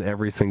pitch on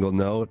every single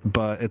note,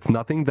 but it's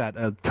nothing that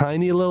a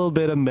tiny little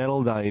bit of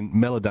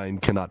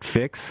Melodyne cannot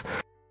fix.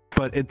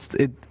 But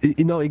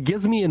it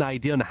gives me an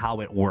idea on how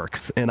it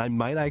works, and I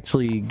might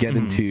actually get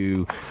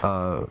into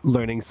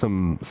learning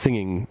some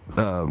singing,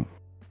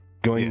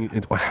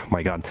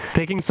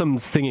 taking some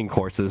singing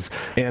courses.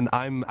 And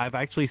I've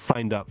actually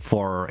signed up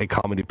for a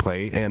comedy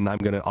play, and I'm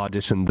going to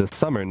audition this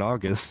summer in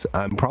August.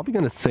 I'm probably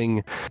going to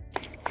sing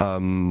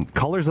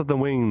Colors of the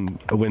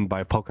Wind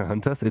by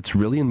Pocahontas. It's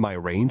really in my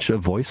range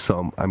of voice,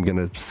 so I'm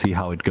gonna see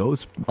how it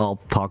goes.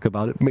 I'll talk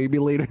about it maybe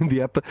later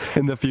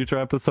in the future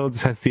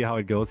episodes. See how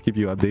it goes, keep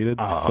you updated.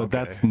 But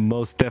that's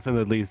most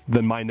definitely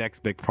my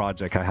next big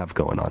project I have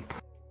going on.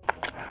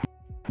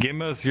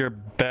 Give us your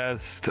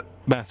best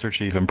Master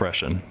Chief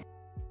impression.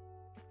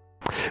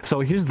 So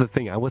here's the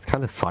thing. I was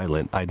kind of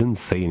silent. I didn't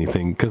say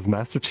anything because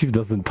Master Chief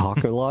doesn't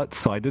talk a lot,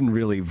 so I didn't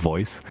really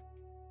voice.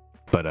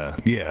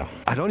 But yeah.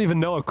 I don't even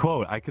know a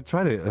quote. I could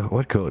try to...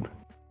 what code?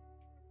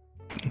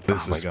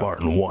 This is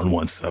Spartan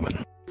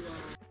 117.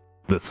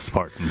 This is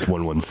Spartan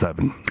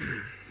 117.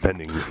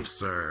 Pending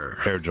Sir.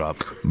 airdrop.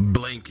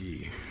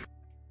 Blanky.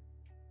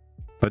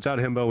 Watch out,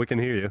 Himbo. We can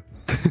hear you.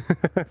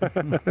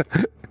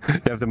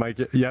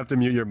 You have to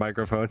mute your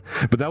microphone.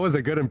 But that was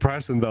a good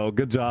impression, though.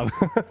 Good job.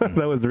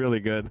 That was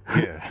really good.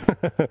 Yeah.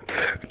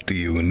 Do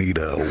you need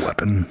a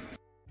weapon?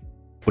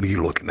 What are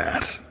you looking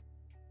at?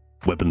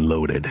 Weapon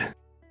loaded.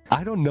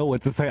 I don't know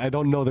what to say. I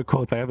don't know the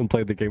quotes. I haven't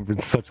played the game for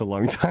such a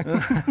long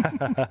time.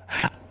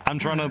 I'm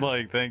trying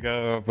to think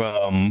of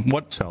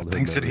what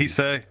things did he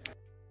say?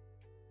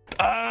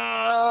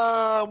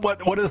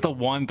 What is the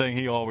one thing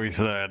he always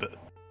said?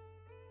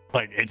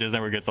 Like, it just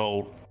never gets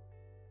old.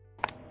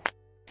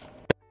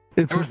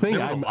 It's the thing.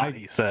 There was a lot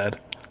he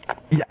said.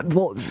 Yeah,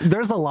 well,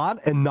 there's a lot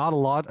and not a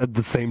lot at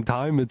the same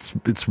time.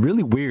 It's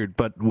really weird,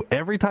 but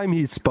every time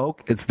he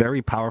spoke, it's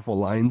very powerful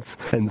lines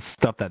and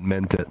stuff that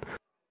meant it.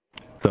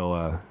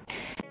 So,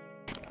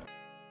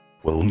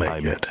 we'll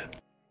make it.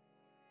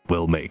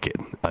 We'll make it.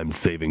 I'm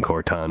saving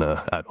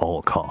Cortana at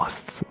all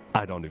costs.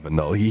 I don't even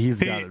know. He's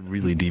got a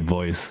really deep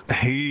voice.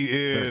 He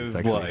is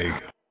like...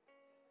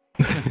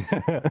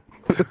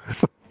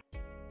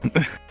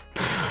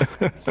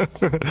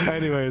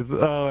 Anyways,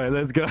 alright,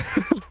 let's go.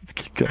 Let's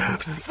keep going.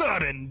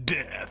 Sudden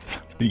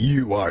death.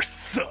 You are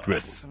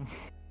sus.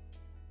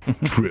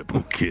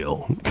 Triple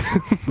kill.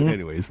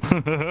 Anyways.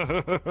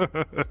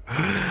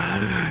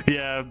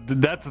 Yeah,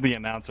 that's the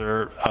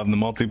announcer of the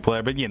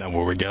multiplayer, but you know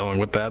where we're going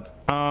with that.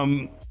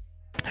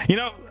 You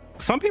know,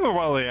 some people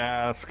probably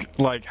ask,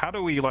 like, how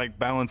do we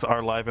balance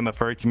our life in the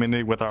furry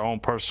community with our own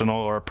personal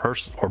or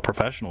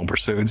professional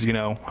pursuits? You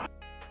know,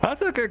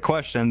 that's a good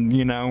question.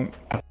 You know,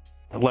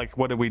 like,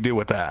 what do we do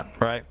with that,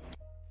 right?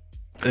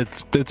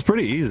 It's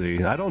pretty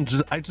easy. I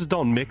just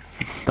don't mix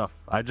stuff.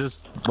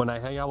 When I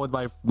hang out with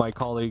my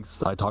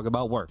colleagues, I talk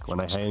about work. When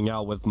I hang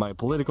out with my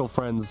political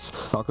friends,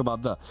 talk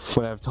about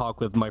when I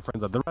talk with my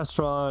friends at the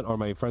restaurant or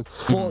my friends,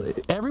 well,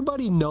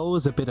 everybody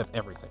knows a bit of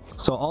everything.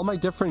 So all my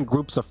different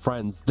groups of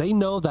friends, they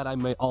know that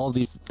I'm all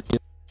these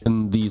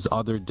in these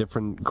other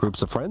different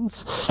groups of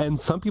friends, and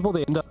some people,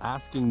 they end up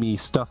asking me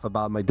stuff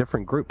about my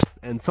different groups,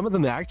 and some of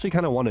them, they actually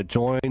kind of want to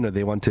join, or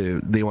they want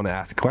to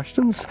ask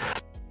questions.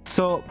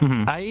 So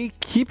I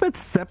keep it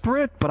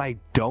separate, but I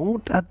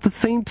don't at the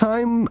same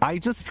time. I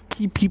just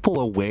keep people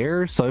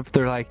aware. So if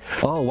they're like,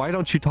 oh, why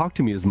don't you talk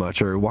to me as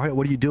much? Or what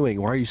are you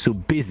doing? Why are you so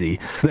busy?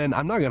 Then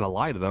I'm not going to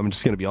lie to them. I'm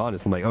just going to be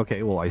honest. I'm like,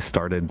 okay, well, I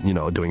started,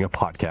 doing a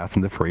podcast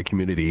in the furry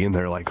community. And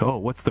they're like, oh,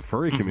 what's the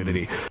furry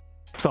community?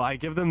 So I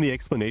give them the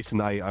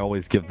explanation. I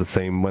always give the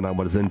same when I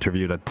was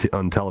interviewed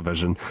on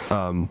television.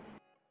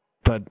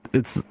 But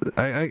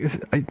I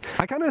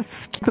kind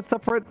of keep it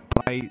separate.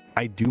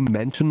 I do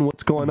mention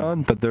what's going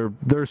on, but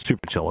they're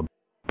super chill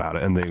about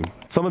it, and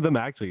some of them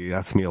actually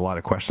ask me a lot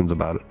of questions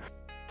about it.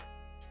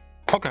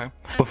 Okay.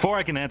 Before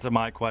I can answer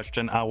my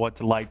question, I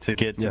would like to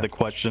get to the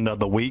question of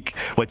the week,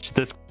 which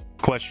this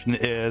question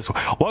is,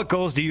 what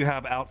goals do you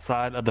have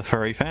outside of the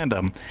furry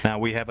fandom? Now,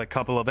 we have a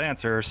couple of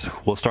answers.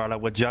 We'll start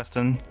out with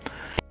Justin.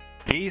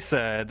 He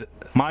said,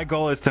 my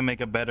goal is to make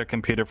a better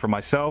computer for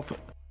myself.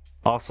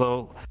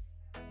 Also,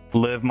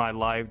 live my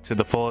life to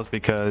the fullest,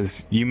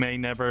 because you may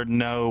never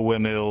know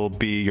when it'll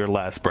be your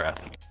last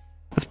breath.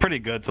 It's pretty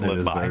good to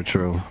live by. Very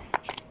true.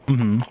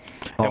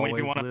 Always if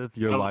you want to live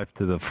your life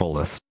to the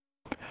fullest.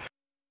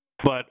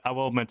 But I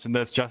will mention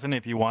this, Justin,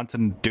 if you want to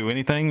do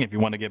anything, if you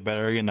want to get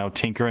better,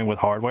 tinkering with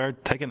hardware,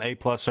 take an A+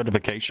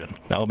 certification.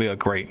 That'll be a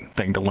great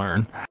thing to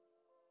learn.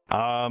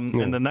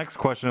 And the next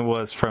question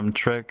was from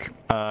Trick.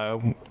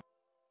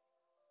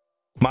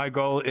 My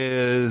goal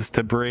is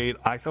to breed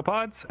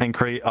isopods and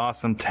create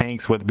awesome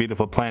tanks with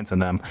beautiful plants in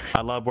them.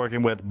 I love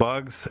working with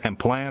bugs and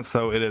plants,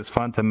 so it is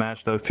fun to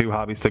match those two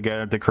hobbies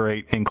together to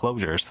create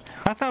enclosures.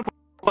 That sounds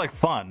like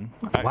fun.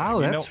 Wow,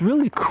 that's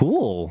really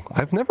cool.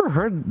 I've never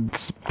heard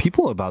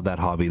people about that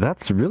hobby.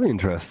 That's really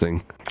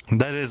interesting.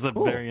 That is a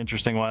very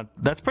interesting one.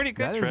 That's pretty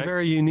good, Trick. That is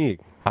very unique.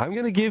 I'm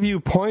going to give you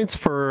points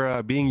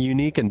for being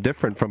unique and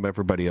different from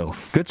everybody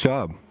else. Good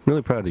job.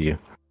 Really proud of you.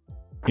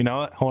 You know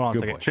what? Hold on a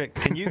second. Trick,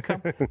 can you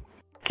come...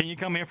 Can you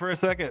come here for a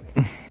second?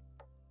 You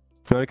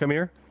want to come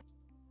here?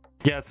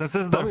 Yeah, since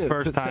this is the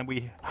first time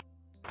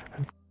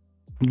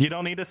You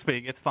don't need to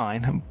speak, it's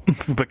fine.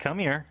 But come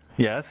here.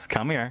 Yes,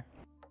 come here.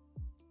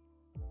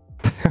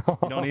 You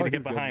don't need to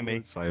get behind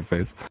me. Shy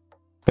face.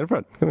 Get in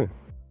front. Come here.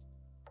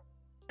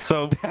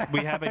 So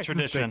we have a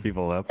tradition.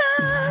 People up.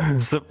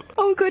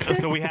 Oh goodness.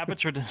 So we have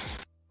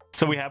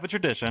a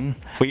tradition.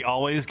 We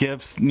always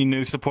give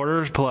new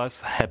supporters plus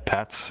head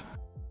pats.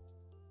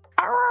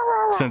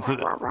 Since it...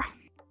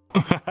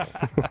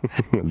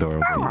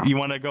 Adorable. You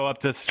want to go up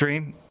to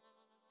stream?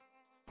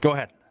 Go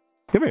ahead.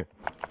 Come here.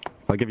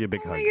 I'll give you a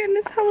big hug. Oh my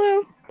goodness,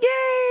 hello.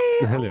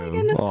 Yay! Hello. Oh my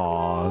goodness,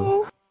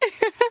 hello.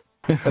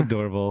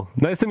 Adorable.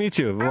 Nice to meet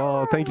you.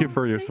 Well, thank you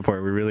for your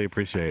support. We really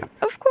appreciate it.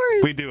 Of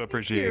course. We do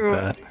appreciate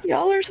that.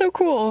 Y'all are so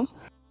cool.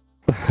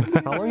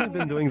 How long have you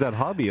been doing that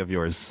hobby of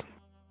yours?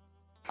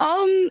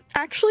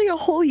 Actually a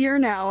whole year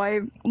now.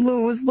 I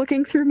was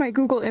looking through my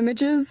Google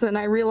Images and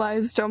I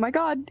realized, oh my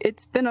god,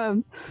 it's been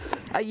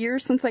a year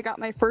since I got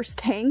my first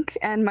tank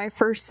and my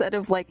first set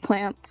of, like,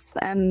 plants,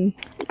 and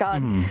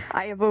god,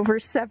 I have over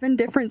 7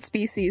 different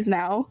species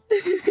now.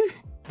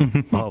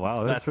 Oh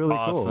wow, that's really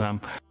awesome.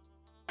 Cool.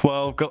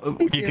 Well,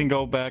 you can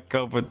go back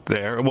over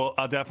there. Well,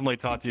 I'll definitely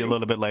talk to you a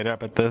little bit later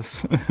about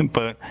this,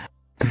 but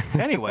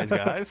anyways,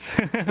 guys,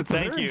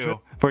 thank you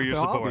for your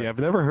support. Hobby. I've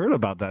never heard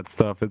about that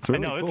stuff. It's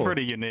really I know, cool. it's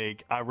pretty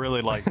unique. I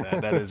really like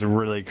that. That is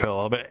really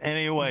cool. But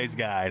anyways,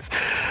 guys,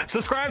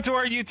 subscribe to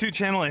our YouTube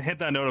channel and hit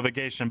that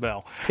notification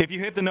bell. If you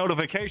hit the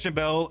notification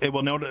bell, it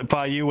will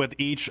notify you with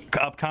each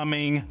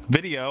upcoming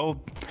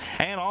video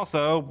and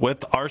also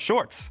with our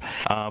shorts.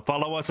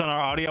 Follow us on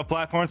our audio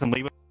platforms and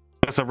leave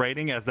us a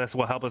rating, as this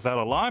will help us out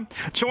a lot.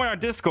 Join our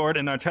Discord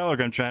and our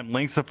Telegram chat.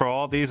 Links for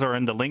all these are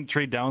in the link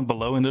tree down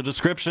below in the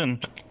description.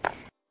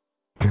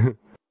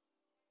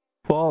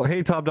 Well,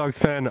 hey Top Dogs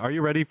fan, are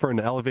you ready for an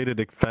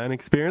elevated fan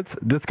experience?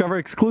 Discover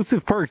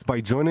exclusive perks by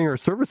joining our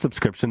server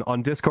subscription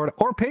on Discord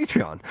or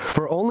Patreon.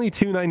 For only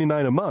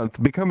 $2.99 a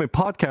month, become a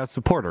podcast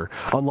supporter,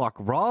 unlock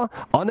raw,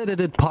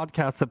 unedited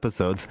podcast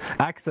episodes,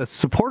 access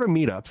supporter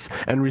meetups,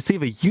 and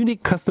receive a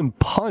unique custom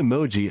paw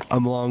emoji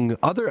among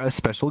other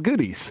special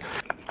goodies.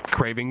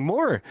 Craving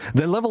more?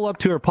 Then level up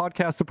to our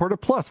Podcast Supporter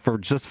Plus for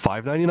just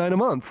 $5.99 a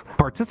month.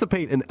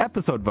 Participate in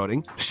episode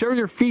voting, share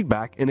your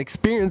feedback, and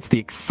experience the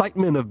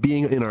excitement of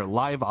being in our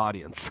live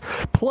audience.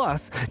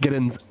 Plus, get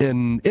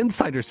an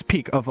insider's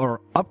peek of our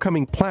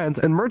upcoming plans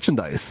and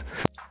merchandise.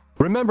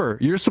 Remember,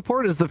 your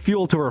support is the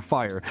fuel to our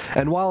fire,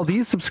 and while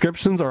these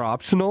subscriptions are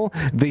optional,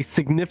 they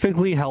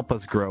significantly help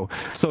us grow.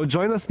 So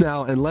join us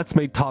now and let's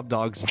make Top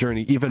Dog's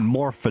journey even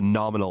more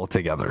phenomenal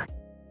together.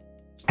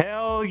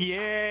 Hell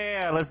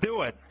yeah, let's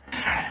do it.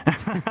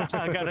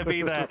 I gotta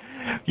be that.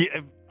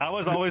 Yeah, I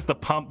was always the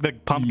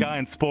big pump guy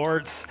in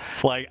sports.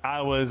 Like,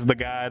 I was the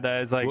guy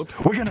that is like,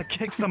 we're gonna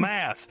kick some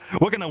ass.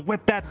 We're gonna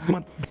whip that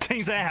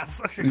team's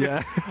ass.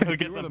 Yeah, we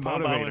get the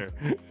pump motivator.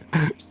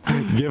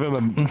 Give him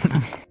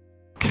a.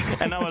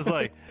 And I was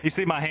like, you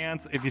see my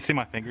hands? If you see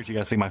my fingers, you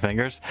gotta see my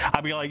fingers.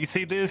 I'd be like, you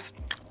see this?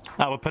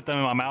 I would put them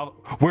in my mouth.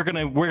 We're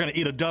gonna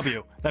eat a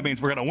W. That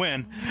means we're gonna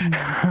win.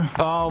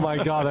 Oh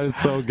my god, that is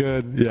so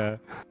good. Yeah.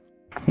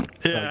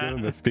 Yeah.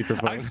 The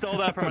speakerphone. I stole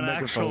that from an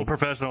actual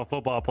professional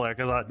football player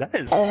because that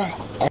is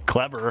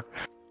clever.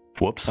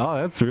 Whoops. Oh,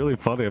 that's really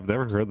funny. I've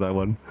never heard that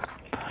one.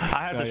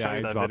 I had to show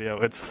you that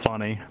video. It's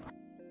funny.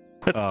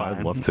 It's fine.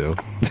 I'd love to.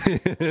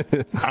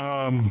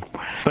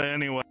 But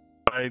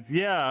anyways,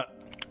 yeah.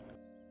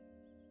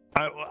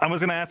 I was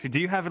gonna ask you, do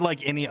you have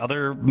like any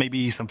other,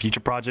 maybe some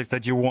future projects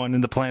that you want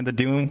in the plan to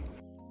do,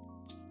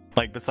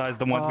 like besides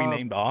the ones we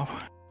named off?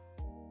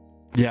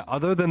 Yeah,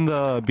 other than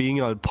being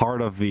a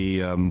part of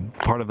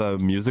the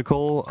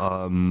musical,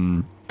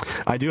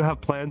 I do have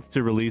plans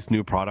to release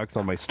new products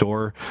on my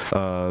store.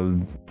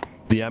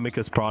 The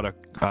Amicus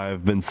product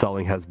I've been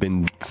selling has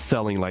been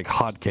selling like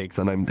hotcakes,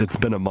 and it's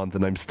been a month,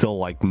 and I'm still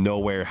like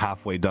nowhere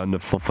halfway done to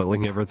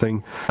fulfilling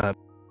everything.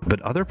 But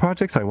other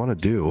projects I want to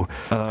do,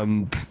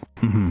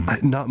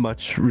 not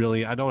much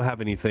really. I don't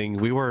have anything.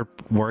 We were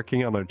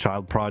working on a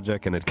child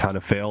project and it kind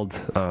of failed,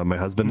 my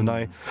husband and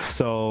I.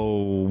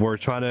 So we're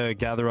trying to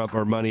gather up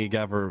our money,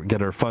 get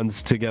our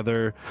funds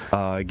together,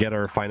 get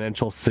our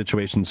financial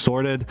situation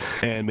sorted,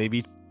 and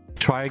maybe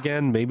try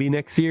again maybe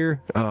next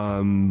year.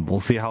 We'll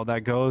see how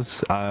that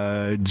goes.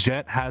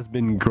 Jet has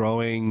been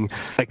growing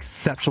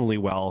exceptionally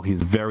well.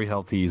 He's very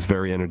healthy. He's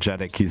very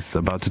energetic. He's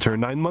about to turn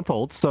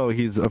 9-month-old, so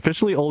he's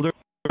officially older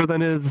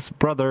than his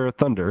brother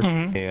Thunder.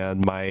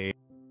 And my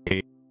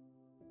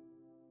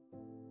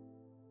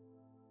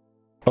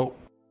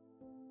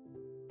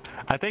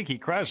I think he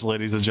crashed,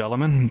 ladies and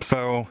gentlemen.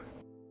 So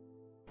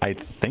I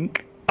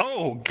think,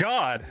 oh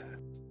god,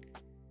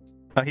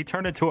 he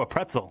turned into a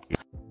pretzel.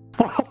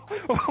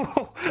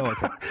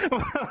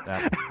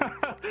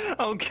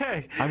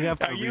 Okay. I'm gonna have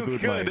to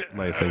reboot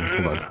my thing.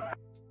 Hold on.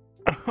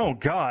 Oh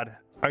god.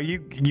 Are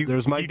you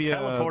There's might be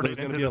teleported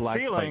a, into the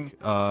ceiling?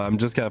 I'm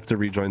just gonna have to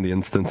rejoin the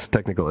instance.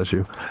 Technical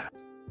issue.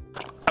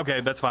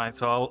 Okay, that's fine.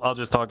 So I'll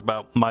just talk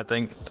about my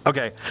thing.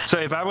 Okay, so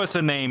if I was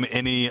to name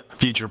any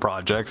future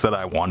projects that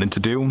I wanted to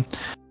do,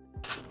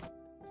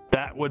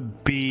 that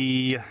would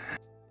be,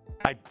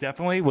 I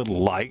definitely would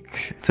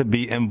like to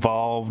be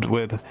involved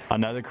with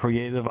another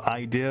creative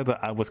idea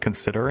that I was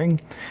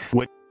considering,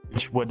 which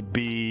would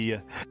be,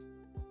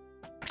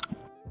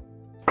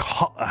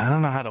 I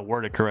don't know how to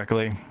word it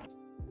correctly.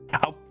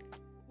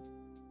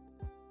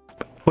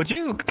 Would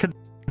you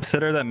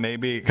consider that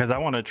maybe, because I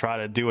want to try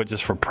to do it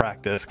just for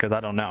practice, because I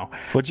don't know,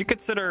 would you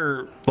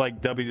consider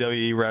like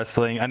WWE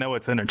wrestling? I know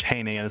it's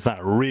entertaining and it's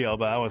not real,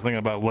 but I was thinking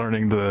about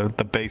learning the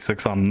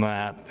basics on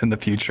that in the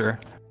future.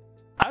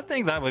 I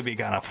think that would be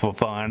kind of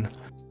fun,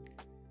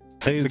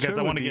 because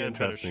I want to get in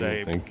better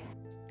shape.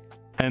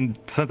 And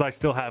since I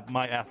still have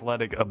my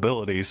athletic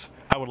abilities,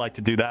 I would like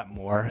to do that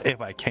more if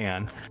I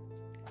can.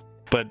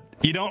 But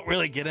you don't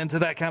really get into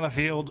that kind of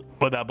field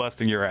without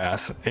busting your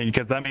ass,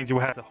 because that means you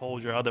have to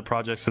hold your other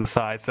projects to the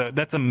side. So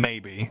that's a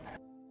maybe,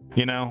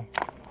 you know,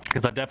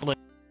 because I definitely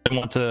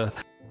want to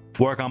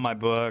work on my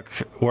book,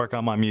 work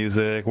on my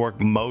music, work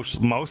most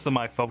of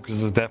my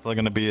focus is definitely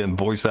going to be in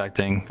voice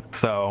acting.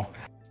 So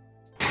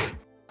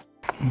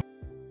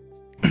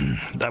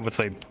I would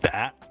say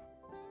that.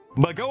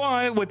 But go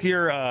on with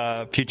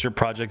your future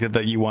project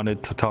that you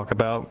wanted to talk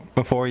about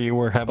before you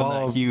were having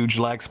that huge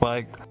lag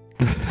spike.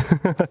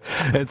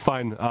 It's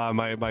fine.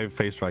 My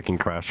face tracking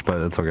crashed,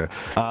 but it's okay.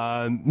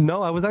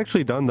 No, I was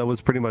actually done. That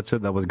was pretty much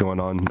it that was going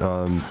on.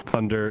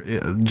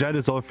 Thunder, Jed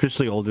is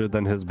officially older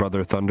than his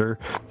brother Thunder,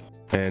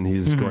 and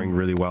he's going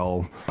really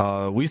well.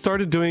 We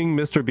started doing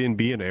Mr.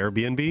 B&B and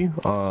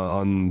Airbnb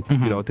on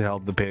you know, to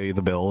help to pay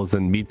the bills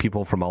and meet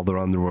people from all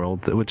around the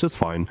world, which is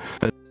fine.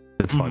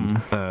 It's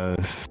fun.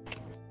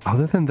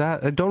 Other than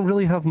that, I don't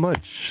really have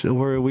much. I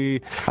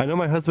know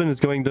my husband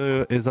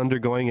is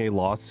undergoing a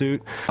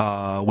lawsuit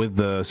with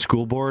the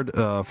school board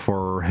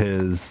for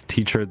his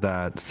teacher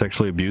that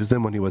sexually abused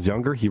him when he was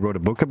younger. He wrote a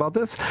book about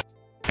this.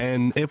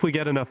 And if we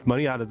get enough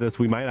money out of this,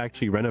 we might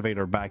actually renovate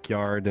our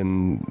backyard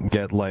and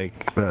get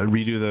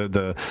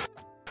redo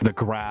the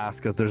grass,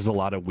 because there's a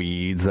lot of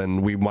weeds,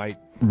 and we might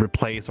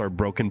replace our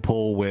broken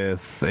pool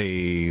with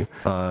a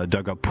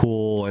dug up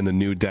pool and a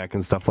new deck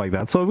and stuff like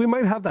that. So we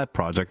might have that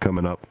project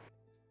coming up.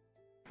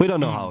 We don't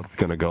know how it's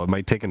going to go. It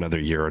might take another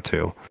year or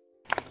two.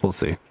 We'll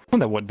see. Well,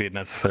 that wouldn't be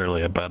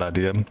necessarily a bad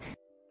idea.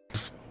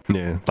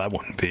 Yeah. That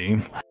wouldn't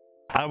be.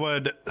 I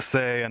would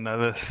say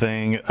another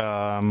thing.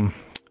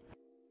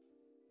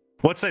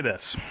 Let's say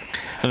this.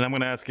 And I'm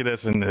going to ask you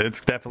this, and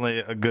it's definitely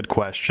a good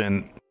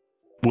question,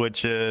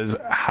 which is,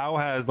 how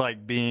has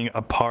being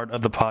a part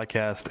of the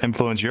podcast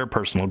influenced your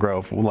personal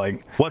growth?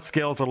 Like, what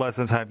skills or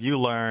lessons have you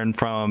learned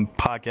from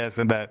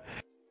podcasting that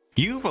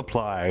you've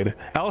applied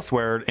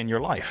elsewhere in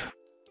your life?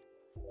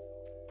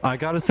 I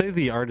gotta say,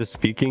 the art of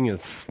speaking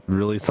is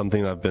really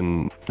something I've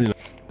been, you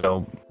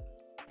know,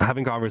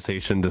 having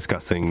conversation,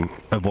 discussing,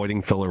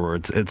 avoiding filler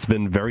words. It's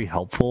been very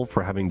helpful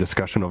for having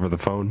discussion over the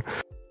phone.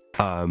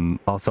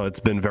 Also, it's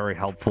been very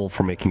helpful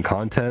for making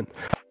content.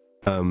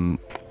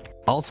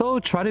 Also, I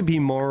try to be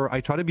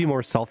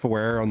more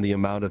self-aware on the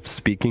amount of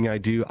speaking I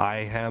do. I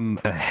am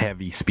a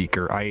heavy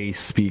speaker. I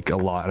speak a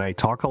lot and I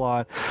talk a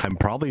lot. I'm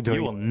probably doing.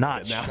 You will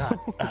not shut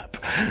up.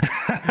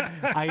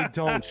 I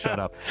don't shut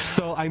up.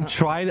 So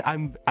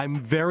I'm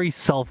very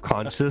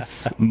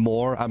self-conscious.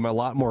 I'm a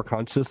lot more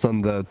conscious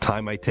on the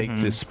time I take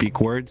to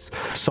speak words.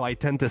 So I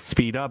tend to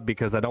speed up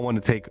because I don't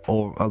want to take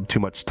too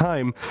much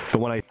time.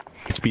 But when I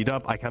speed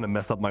up, I kind of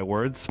mess up my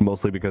words,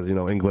 mostly because, you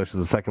know, English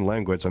is a second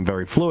language. I'm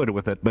very fluid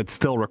with it, but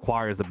still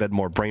requires a bit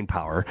more brain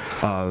power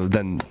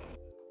than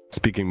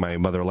speaking my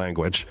mother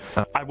language.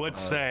 I would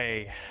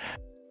say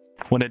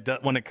when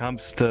it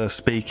comes to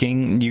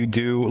speaking, you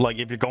do,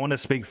 if you're going to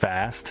speak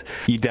fast,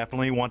 you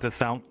definitely want to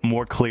sound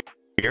more clear.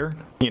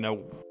 You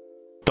know,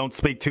 don't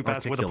speak too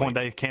fast with a point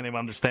they can't even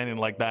understand it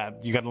like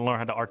that. You got to learn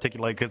how to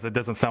articulate, because it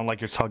doesn't sound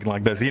like you're talking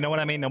like this. You know what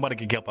I mean? Nobody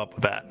can keep up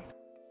with that.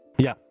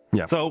 Yeah.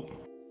 So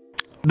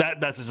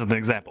that's just an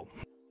example.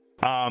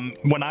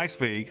 When I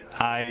speak,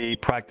 I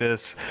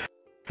practice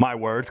my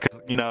words,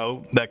 because, you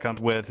know, that comes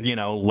with, you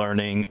know,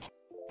 learning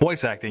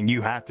voice acting.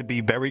 You have to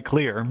be very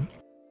clear.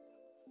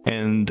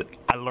 And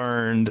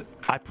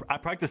I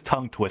practice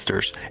tongue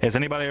twisters. Has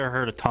anybody ever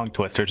heard of tongue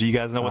twisters? You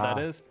guys know what that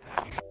is?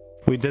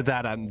 We did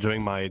that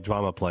during my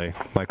drama play.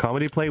 My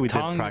comedy play, we did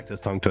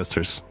practice tongue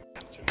twisters.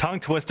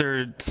 Tongue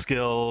twister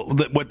skill,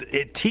 what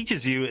it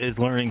teaches you is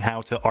learning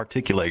how to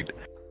articulate.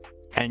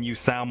 And you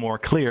sound more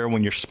clear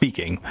when you're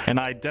speaking. And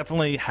I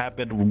definitely have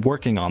been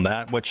working on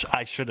that, which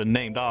I should have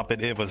named off,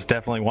 but it was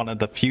definitely one of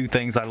the few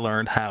things I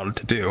learned how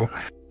to do.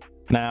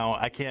 Now,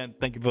 I can't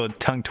think of a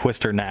tongue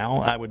twister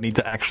now. I would need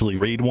to actually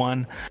read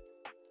one.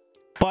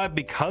 But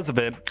because of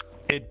it,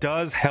 it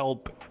does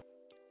help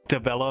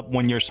develop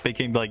when you're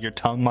speaking, your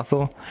tongue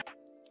muscle.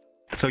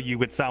 So you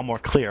would sound more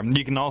clear.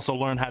 You can also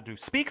learn how to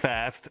speak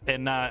fast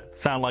and not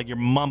sound like you're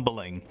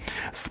mumbling,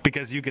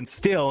 because you can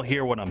still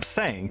hear what I'm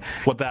saying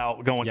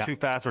without going too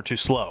fast or too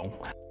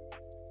slow.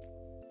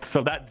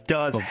 So that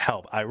does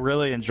help. I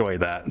really enjoy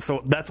that.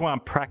 So that's why I'm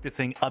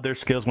practicing other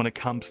skills when it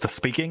comes to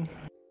speaking.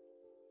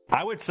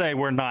 I would say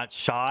we're not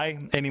shy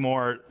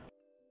anymore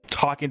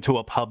talking to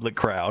a public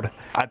crowd.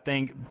 I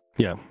think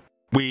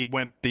we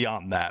went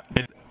beyond that.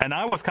 And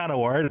I was kind of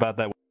worried about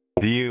that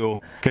with you,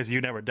 because you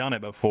never done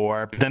it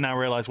before. But then I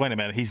realized, wait a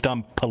minute, he's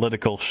done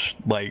political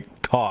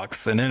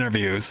talks and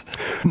interviews.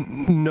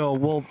 No,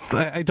 well,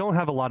 I don't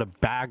have a lot of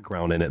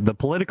background in it. The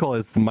political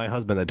is my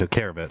husband that took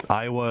care of it.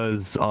 I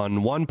was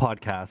on one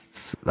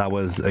podcast I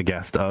was a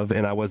guest of,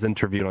 and I was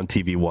interviewed on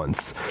TV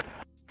once.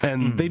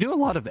 And they do a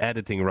lot of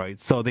editing, right?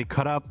 So they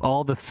cut up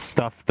all the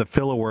stuff, the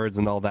filler words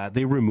and all that.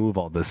 They remove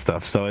all this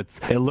stuff. So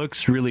it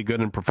looks really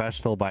good and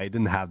professional, but I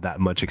didn't have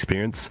that much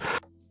experience.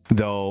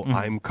 though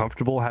I'm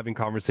comfortable having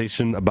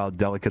conversation about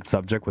delicate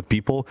subject with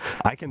people.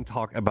 I can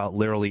talk about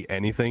literally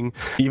anything,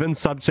 even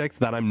subjects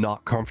that I'm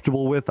not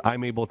comfortable with.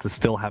 I'm able to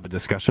still have a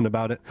discussion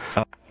about it.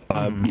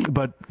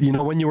 But you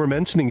know, when you were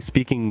mentioning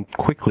speaking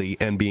quickly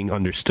and being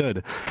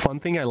understood, fun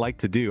thing I like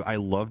to do, I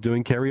love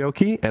doing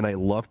karaoke and I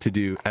love to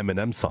do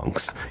Eminem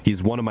songs.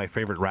 He's one of my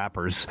favorite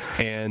rappers,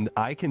 and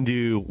I can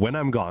do When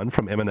I'm Gone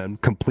from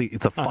Eminem complete.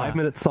 It's a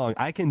 5-minute song.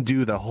 I can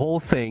do the whole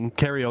thing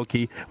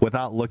karaoke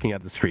without looking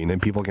at the screen,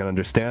 and people can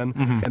understand.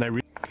 And I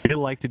really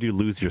like to do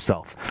Lose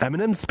Yourself.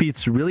 Eminem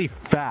speaks really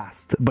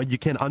fast, but you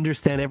can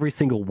understand every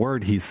single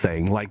word he's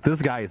saying. Like,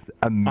 this guy is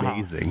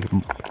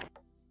amazing.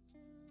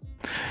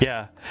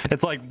 Yeah,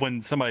 it's like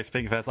when somebody's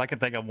speaking fast, I can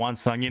think of one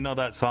song. You know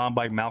that song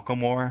by Malcolm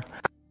Moore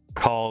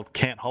called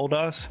Can't Hold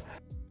Us?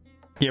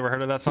 You ever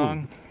heard of that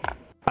song?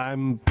 I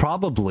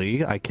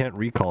can't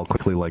recall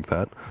quickly like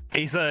that.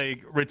 He's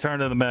like,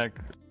 Return to the Mech,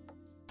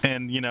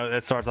 and you know,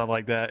 it starts off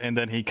like that, and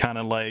then he kind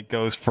of like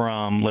goes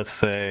from, let's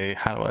say,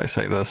 how do I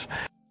say this?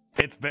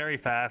 It's very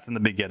fast in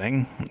the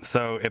beginning,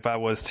 so if I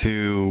was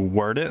to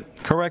word it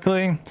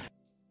correctly,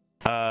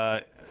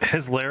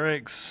 his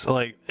lyrics,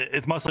 like,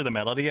 it's mostly the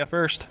melody at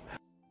first.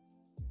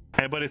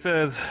 But it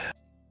says,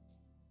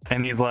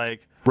 and he's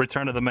like,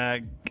 return to the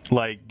Meg,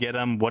 like, get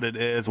him, what it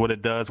is, what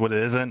it does, what it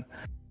isn't.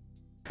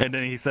 And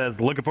then he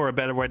says, looking for a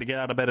better way to get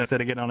out of bed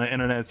instead of getting on the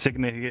internet,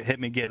 chicken hit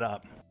me, get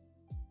up.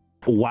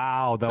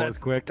 Wow, that's was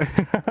quick.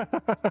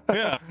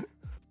 Yeah.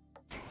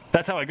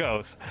 That's how it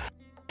goes.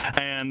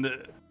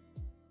 And,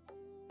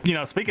 you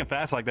know, speaking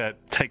fast like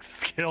that takes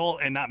skill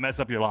and not mess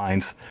up your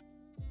lines.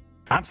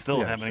 I'm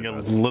still having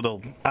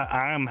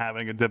I'm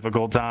having a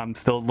difficult time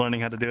still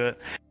learning how to do it.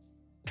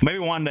 Maybe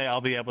one day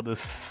I'll be able to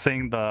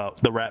sing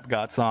the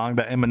Rap-God song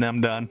that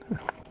Eminem done.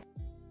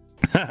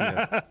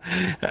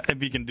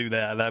 If you can do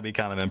that, that'd be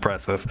kind of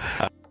impressive.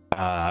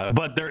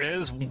 But there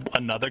is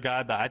another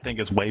guy that I think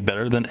is way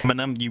better than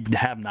Eminem. You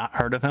have not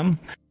heard of him.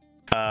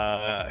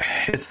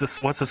 It's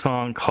this, what's the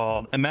song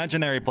called?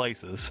 Imaginary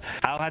Places.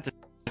 I'll have to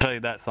tell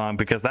you that song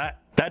because that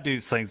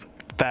dude sings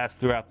fast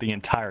throughout the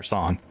entire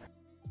song.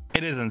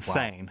 It is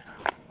insane.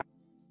 Wow.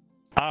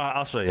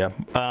 I'll show you.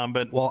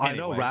 But well, anyways. I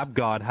know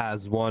Rap-God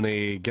has won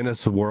a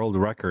Guinness World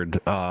Record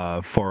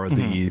for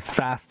the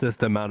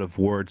fastest amount of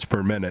words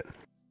per minute.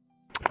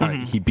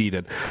 He beat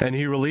it, and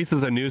he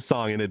releases a new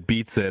song, and it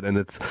beats it. And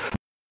it's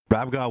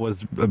Rap-God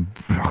was, oh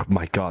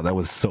my god, that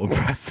was so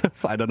impressive.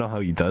 I don't know how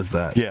he does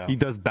that. Yeah, he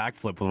does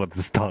backflip with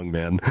his tongue,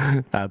 man.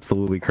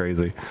 Absolutely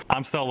crazy.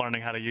 I'm still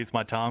learning how to use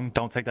my tongue.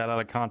 Don't take that out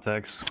of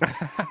context.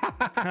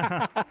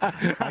 I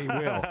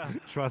will.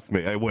 Trust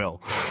me, I will.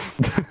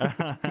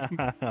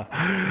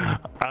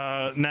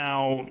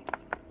 Now,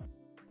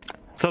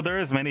 so there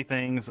is many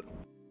things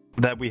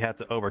that we had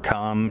to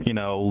overcome, you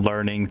know,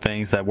 learning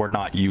things that we're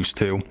not used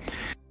to.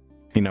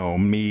 You know,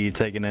 me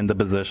taking in the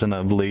position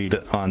of lead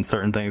on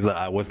certain things that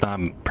I was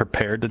not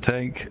prepared to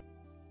take.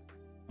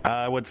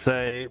 I would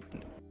say,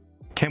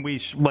 can we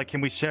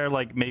share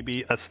like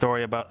maybe a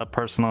story about a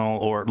personal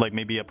or like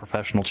maybe a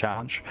professional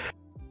challenge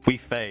we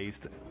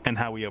faced and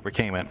how we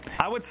overcame it?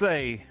 I would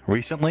say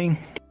recently,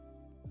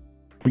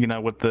 you know,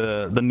 with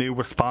the new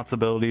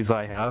responsibilities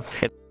I have,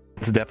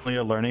 it's definitely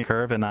a learning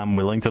curve, and I'm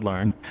willing to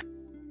learn.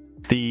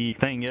 The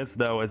thing is,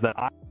 though, is that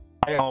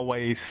I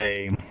always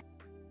say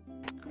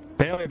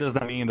failure does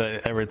not mean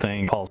that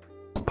everything falls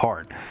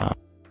apart.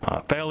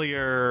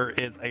 Failure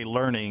is a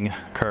learning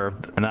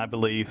curve, and I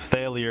believe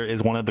failure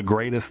is one of the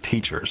greatest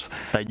teachers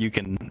that you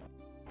can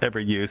ever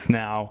use.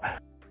 Now,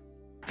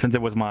 since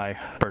it was my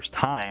first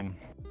time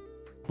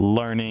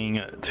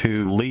learning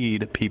to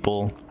lead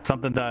people,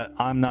 something that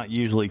I'm not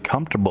usually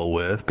comfortable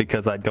with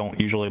because I don't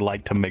usually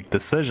like to make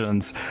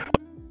decisions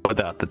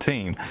without the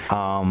team.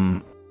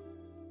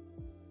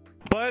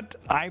 But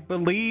I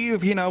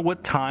believe, you know,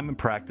 with time and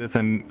practice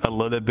and a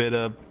little bit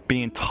of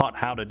being taught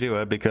how to do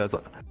it, because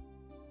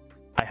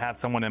I have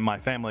someone in my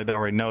family that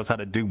already knows how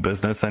to do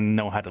business and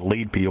know how to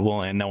lead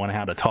people and knowing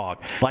how to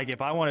talk. Like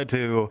if I wanted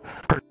to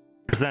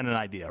present an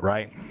idea,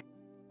 right?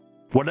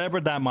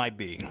 Whatever that might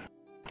be,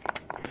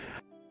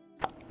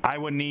 I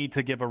would need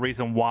to give a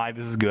reason why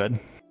this is good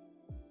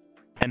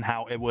and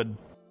how it would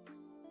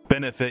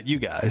benefit you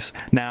guys.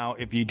 Now,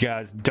 if you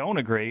guys don't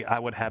agree, I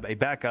would have a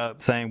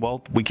backup saying,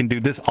 well, we can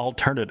do this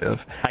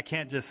alternative. I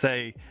can't just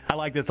say, I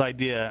like this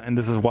idea and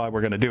this is why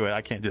we're going to do it.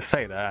 I can't just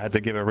say that. I had to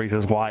give a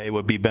reason why it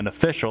would be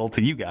beneficial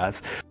to you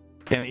guys.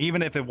 And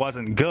even if it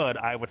wasn't good,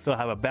 I would still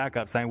have a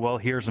backup saying, well,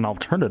 here's an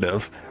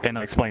alternative, and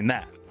I explain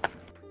that.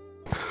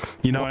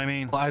 You know what I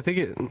mean? Well, I think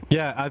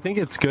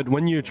it's good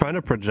when you're trying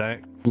to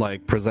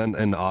present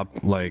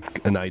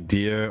an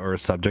idea or a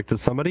subject to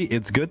somebody.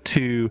 It's good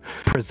to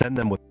present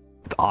them with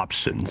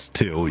options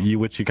too,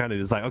 which you kind of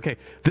just like, okay,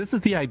 this is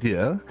the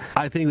idea.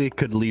 I think it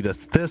could lead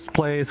us this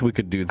place. We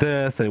could do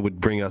this, and it would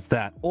bring us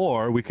that,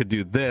 or we could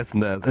do this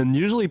and that. And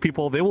usually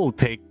people, they will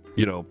take,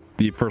 you know,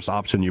 the first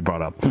option you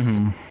brought up.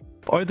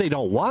 or they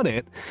don't want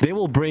it, they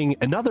will bring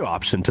another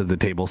option to the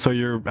table. So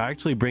you're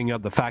actually bringing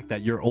up the fact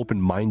that you're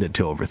open-minded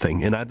to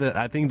everything. And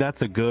I think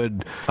that's a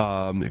good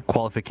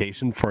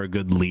qualification for a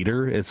good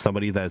leader, is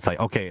somebody that's like,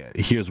 okay,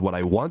 here's what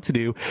I want to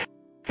do.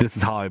 This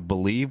is how I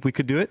believe we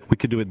could do it. We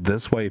could do it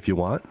this way if you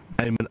want.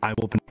 I'm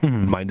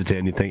open-minded to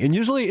anything. And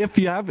usually if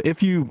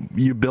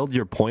you build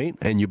your point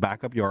and you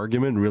back up your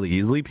argument really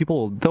easily, they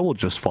will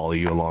just follow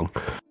you along.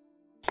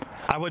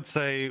 I would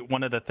say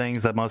one of the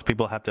things that most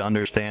people have to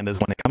understand is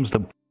when it comes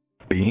to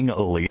being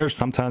a leader,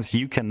 sometimes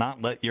you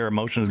cannot let your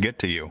emotions get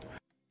to you.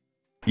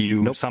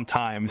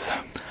 Sometimes,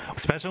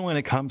 especially when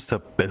it comes to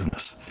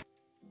business.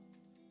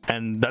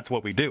 And that's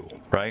what we do,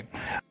 right?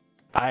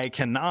 I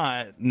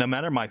cannot, no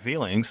matter my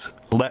feelings,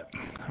 let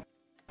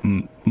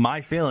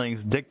my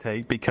feelings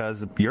dictate,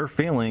 because your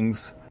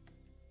feelings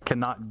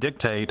cannot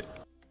dictate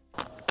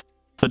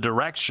the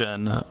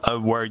direction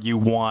of where you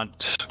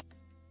want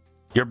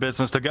your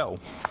business to go.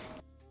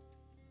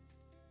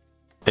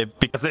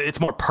 Because it's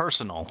more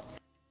personal,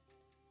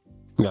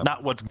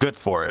 not what's good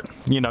for it.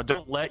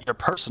 Don't let your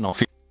personal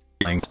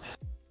feelings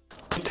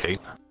dictate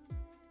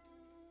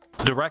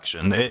the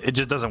direction. It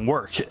just doesn't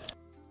work.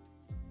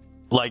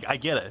 Like, I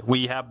get it.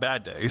 We have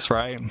bad days,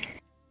 right?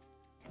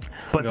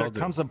 But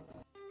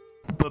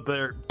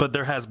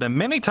there has been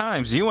many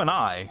times you and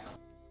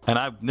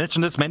I've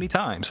mentioned this many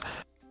times,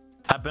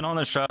 have been on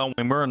the show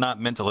when we're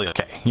not mentally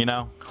okay, It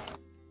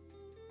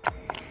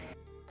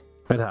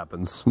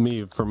happens.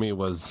 For me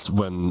was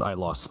when I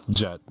lost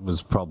Jet,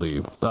 was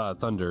probably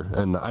Thunder,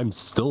 and I'm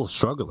still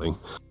struggling.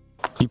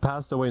 He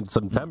passed away in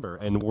September,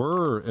 and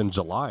we're in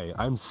July.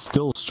 I'm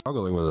still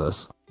struggling with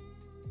this.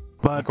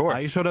 But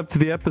I showed up to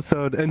the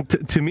episode, and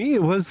to me,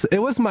 it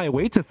was my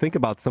way to think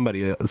about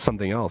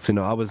something else.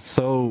 I was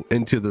so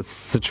into this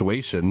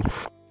situation,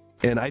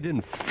 and I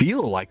didn't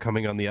feel like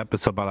coming on the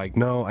episode, but like,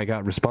 no, I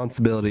got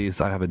responsibilities.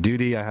 I have a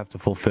duty I have to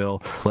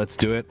fulfill. Let's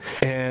do it.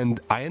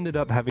 And I ended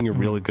up having a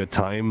really good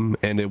time,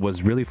 and it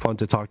was really fun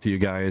to talk to you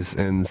guys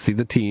and see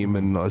the team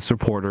and us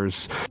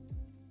reporters.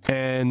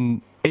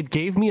 And it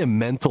gave me a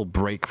mental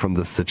break from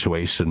this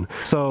situation.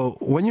 So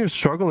when you're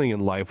struggling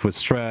in life with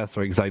stress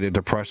or anxiety,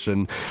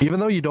 depression, even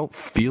though you don't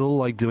feel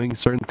like doing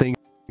certain things,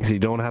 you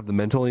don't have the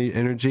mental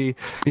energy,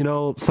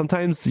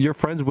 sometimes your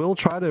friends will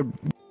try to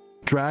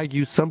drag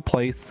you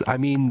someplace. I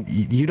mean,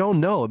 you don't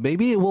know.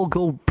 Maybe it will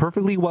go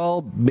perfectly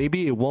well.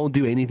 Maybe it won't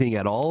do anything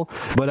at all,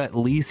 but at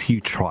least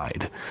you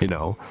tried,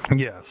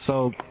 Yes.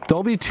 So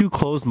don't be too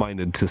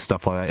closed-minded to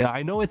stuff like that.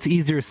 I know it's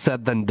easier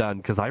said than done,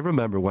 because I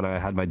remember when I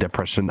had my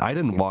depression, I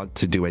didn't want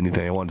to do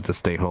anything. I wanted to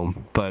stay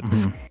home, but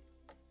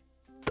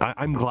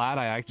I'm glad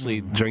I actually,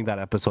 during that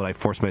episode, I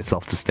forced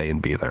myself to stay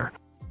and be there.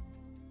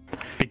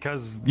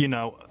 Because,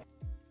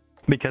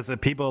 because if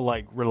people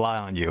rely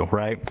on you,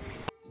 right?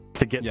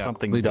 To get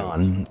something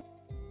done,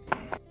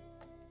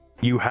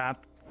 you have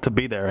to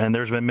be there. And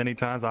there's been many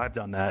times I've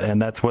done that,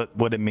 and that's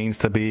what it means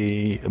to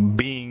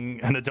being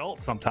an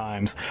adult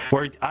sometimes,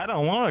 where I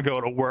don't want to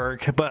go to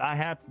work, but I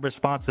have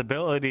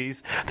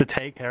responsibilities to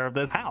take care of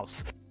this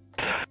house,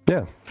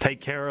 take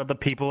care of the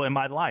people in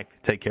my life,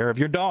 take care of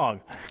your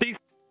dog. These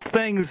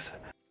things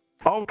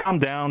all come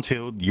down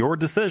to your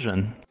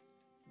decision,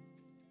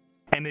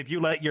 and if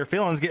you let your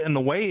feelings get in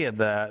the way of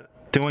that,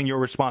 doing your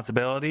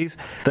responsibilities,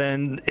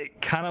 then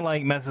it kind of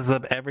messes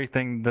up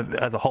everything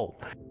as a whole,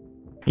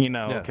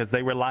 because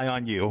they rely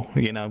on you.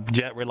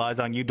 Jet relies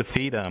on you to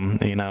feed them,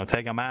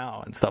 take them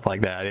out and stuff like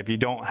that. If you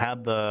don't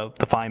have the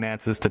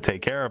finances to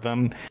take care of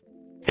him,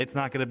 it's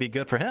not going to be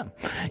good for him.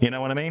 You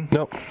know what I mean?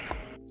 Nope.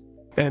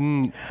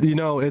 And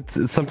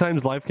it's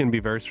sometimes life can be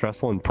very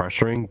stressful and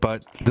pressuring,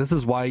 but this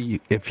is why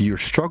if you're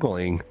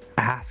struggling,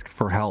 ask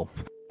for help.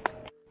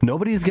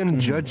 Nobody's going to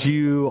judge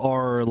you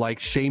or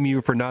shame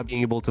you for not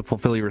being able to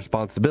fulfill your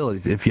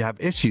responsibilities. If you have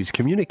issues,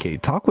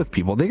 communicate, talk with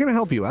people. They're going to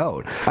help you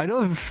out. I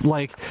know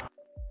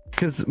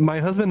because my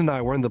husband and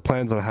I were in the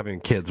plans of having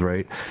kids,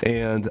 right?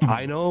 And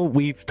I know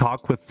we've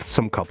talked with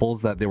some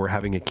couples that they were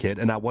having a kid,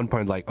 and at one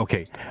point,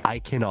 okay, I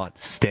cannot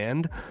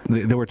stand.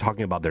 They were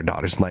talking about their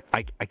daughters. I'm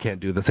I can't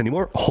do this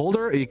anymore. Hold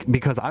her,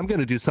 because I'm going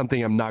to do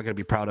something I'm not going to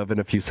be proud of in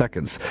a few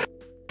seconds.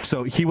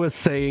 So he was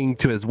saying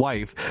to his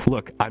wife,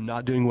 look, I'm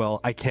not doing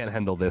well. I can't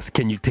handle this.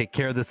 Can you take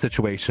care of this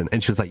situation?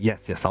 And she was like,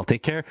 yes, I'll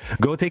take care.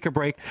 Go take a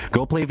break.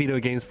 Go play video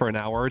games for an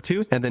hour or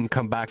two, and then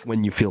come back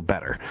when you feel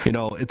better.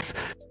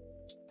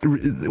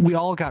 We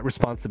all got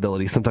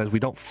responsibilities. Sometimes we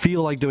don't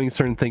feel like doing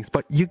certain things,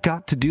 but you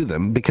got to do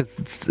them, because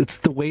it's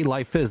the way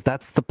life is.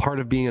 That's the part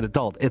of being an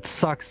adult. It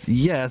sucks,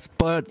 yes,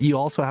 but you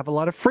also have a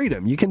lot of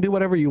freedom. You can do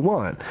whatever you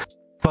want.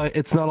 But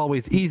it's not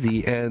always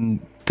easy, and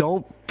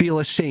don't feel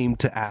ashamed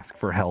to ask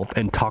for help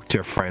and talk to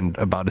a friend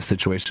about a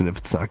situation if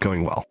it's not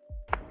going well.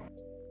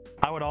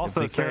 I would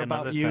also say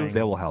about you,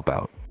 they will help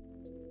out.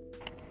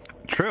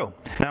 True.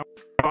 Now,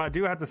 I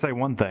do have to say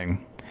one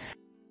thing.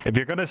 If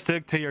you're going to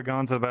stick to your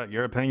guns about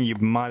your opinion, you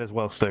might as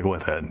well stick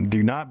with it.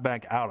 Do not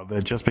back out of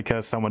it just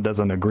because someone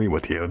doesn't agree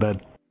with you.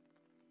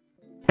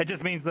 It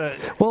just means that,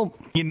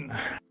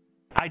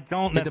 I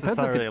don't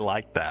necessarily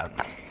like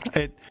that.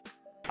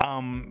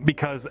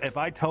 Because if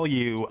I tell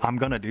you I'm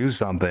going to do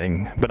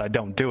something, but I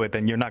don't do it,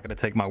 then you're not going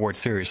to take my word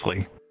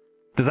seriously.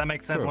 Does that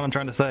make sense, True. what I'm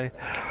trying to say?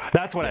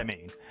 That's what I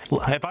mean.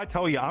 If I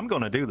tell you I'm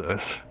going to do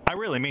this, I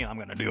really mean I'm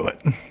going to do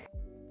it.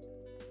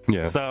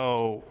 Yeah.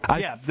 So,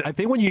 I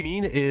think what you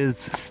mean is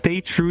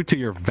stay true to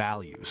your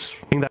values.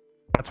 I think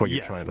that's what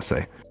you're trying to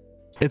say.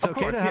 It's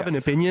okay to have an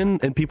opinion,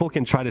 and people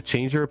can try to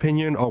change your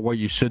opinion or what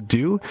you should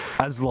do.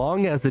 As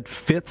long as it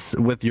fits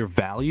with your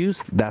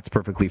values, that's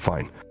perfectly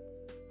fine.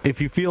 If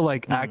you feel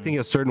like acting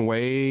a certain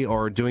way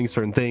or doing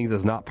certain things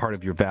is not part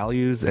of your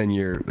values,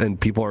 and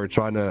people are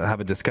trying to have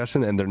a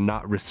discussion and they're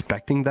not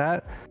respecting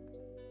that,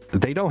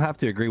 they don't have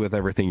to agree with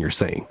everything you're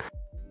saying.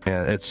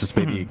 And it's just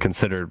maybe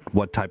consider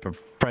what type of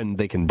friend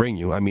they can bring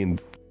you. I mean,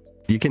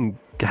 you can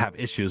have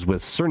issues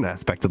with certain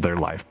aspect of their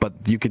life, but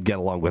you could get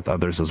along with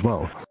others as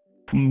well.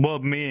 Well,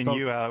 me and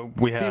you,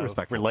 we have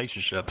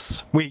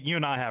relationships. You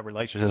and I have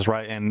relationships,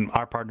 right? And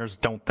our partners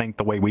don't think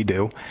the way we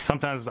do.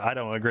 Sometimes I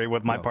don't agree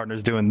with my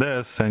partners doing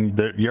this, and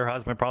your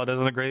husband probably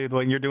doesn't agree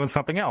when you're doing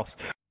something else.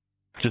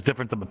 Just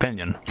difference of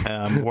opinion.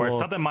 Where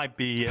something might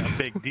be a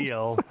big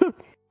deal.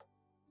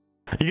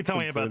 You can tell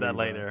me about that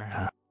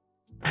later.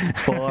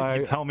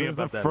 Well, tell me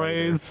about that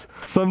phrase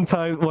later.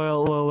 Sometimes,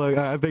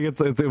 I think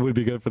it would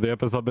be good for the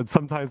episode, but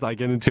sometimes I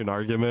get into an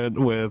argument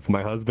with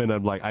my husband.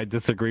 I'm like, I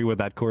disagree with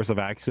that course of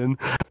action.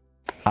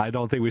 I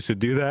don't think we should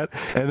do that.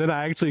 And then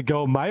I actually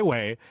go my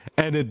way,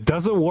 and it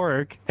doesn't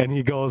work. And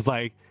he goes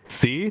like,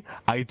 see,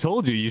 I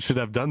told you should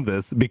have done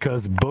this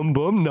because Boom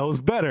Boom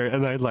knows better.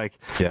 And I'm like,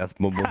 yes,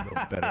 Boom Boom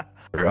knows better.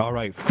 All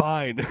right,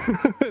 fine.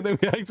 And then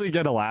we actually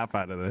get a laugh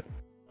out of it.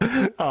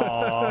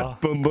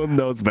 Aww. Boom Boom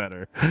knows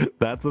better.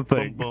 That's the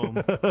thing. Boom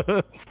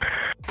Boom.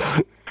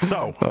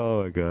 So,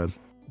 oh my god.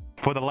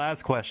 For the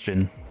last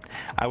question,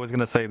 I was going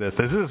to say this.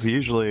 This is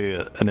usually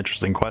an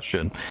interesting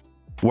question.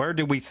 Where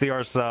do we see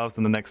ourselves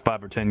in the next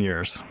 5 or 10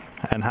 years?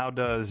 And how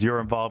does your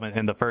involvement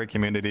in the furry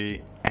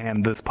community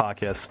and this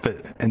podcast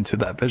fit into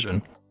that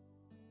vision?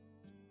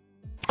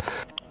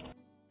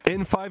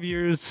 In 5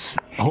 years,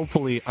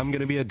 hopefully, I'm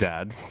going to be a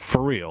dad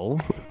for real,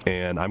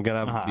 and I'm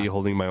going to be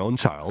holding my own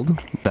child.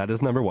 That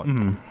is number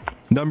one.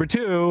 Number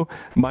two,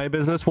 my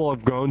business will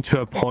have grown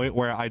to a point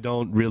where I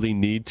don't really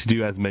need to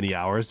do as many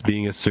hours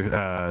being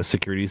a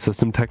security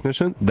system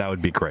technician. That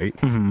would be great.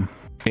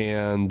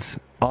 And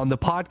on the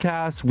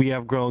podcast, we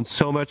have grown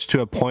so much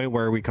to a point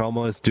where we can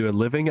almost do a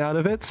living out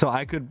of it. So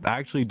I could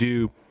actually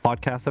do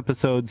podcast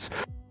episodes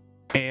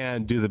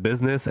and do the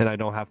business, and I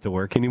don't have to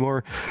work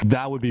anymore.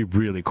 That would be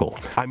really cool.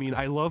 I mean,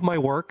 I love my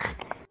work.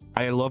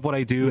 I love what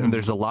I do, and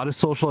there's a lot of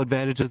social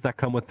advantages that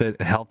come with it.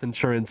 Health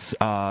insurance,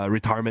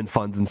 retirement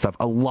funds and stuff.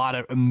 A lot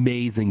of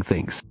amazing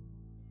things.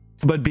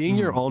 But being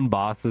your own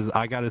boss is,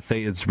 I gotta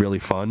say, it's really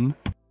fun.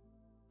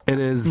 It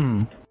is...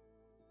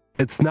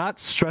 It's not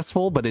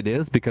stressful, but it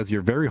is, because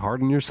you're very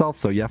hard on yourself,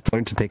 so you have to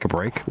learn to take a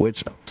break,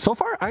 which so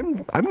far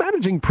I'm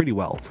managing pretty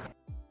well.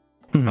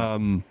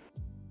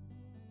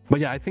 But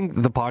yeah, I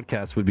think the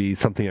podcast would be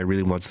something I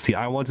really want to see.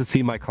 I want to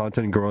see my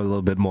content grow a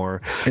little bit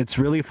more. It's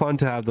really fun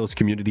to have those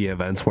community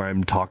events where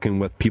I'm talking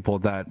with people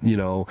that,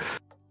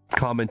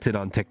 commented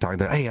on TikTok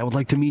that, hey, I would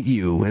like to meet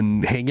you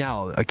and hang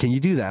out. Can you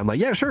do that? I'm like,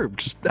 yeah, sure.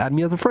 Just add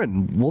me as a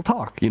friend. We'll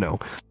talk,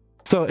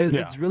 So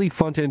it's really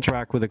fun to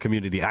interact with the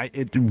community.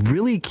 It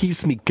really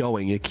keeps me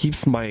going. It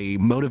keeps my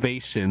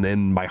motivation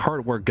and my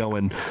hard work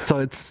going. So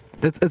it's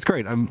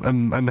great.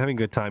 I'm having a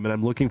good time, and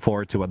I'm looking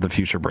forward to what the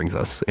future brings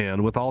us.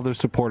 And with all the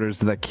supporters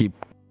that keep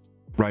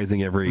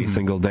rising every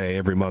single day,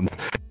 every month,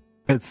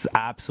 it's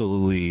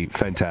absolutely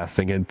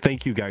fantastic. And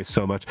thank you guys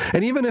so much.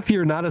 And even if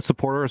you're not a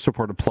supporter or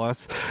supporter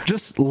plus,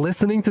 just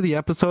listening to the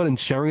episode and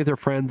sharing with your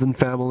friends and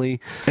family,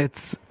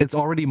 it's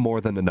already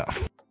more than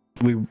enough.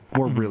 We're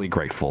really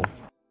grateful.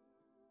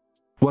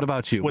 What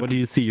about you? What do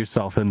you see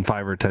yourself in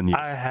 5 or 10 years?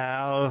 I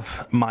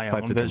have my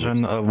own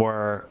vision of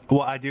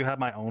I do have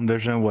my own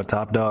vision with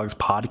Top Dog's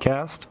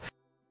podcast,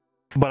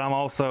 but I'm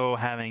also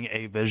having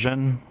a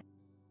vision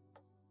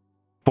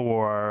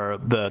for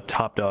the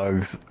Top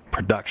Dog's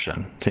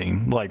production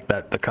team, like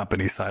the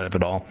company side of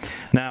it all.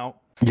 Now,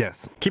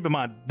 yes, keep in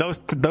mind,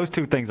 those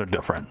two things are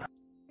different.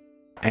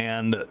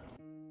 And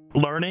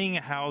learning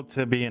how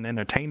to be an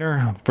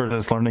entertainer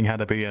versus learning how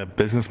to be a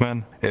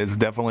businessman is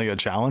definitely a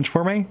challenge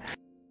for me.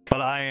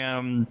 But I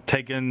am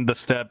taking the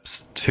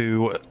steps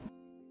to,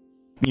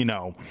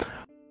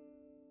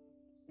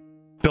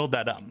 build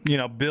that up,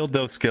 build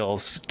those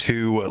skills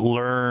to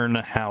learn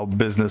how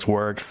business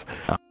works,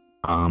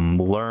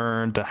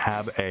 learn to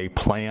have a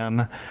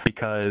plan,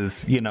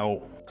 because,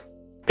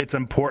 it's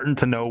important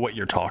to know what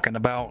you're talking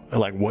about,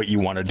 like what you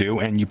want to do,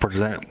 and you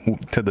present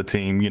to the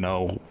team,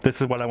 this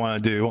is what I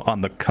want to do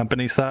on the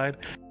company side.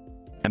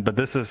 And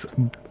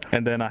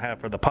then I have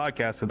for the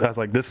podcast, I was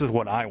like, this is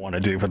what I want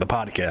to do for the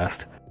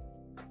podcast.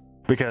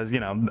 Because,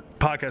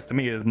 podcast to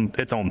me is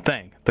its own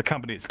thing. The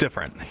company is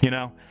different,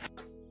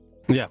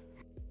 Yeah.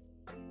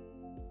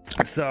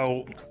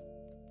 So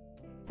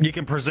you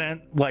can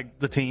present, like,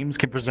 the teams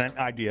can present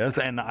ideas,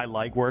 and I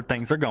like where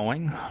things are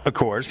going, of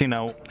course, you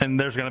know, and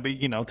there's going to be,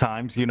 you know,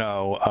 times, you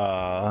know,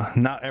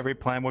 not every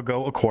plan will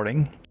go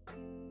according.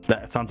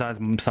 That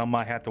sometimes some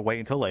might have to wait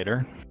until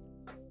later.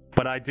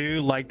 But I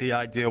do like the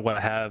idea of what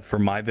I have for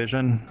my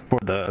vision for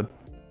the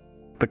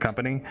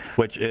company,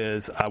 which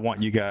is I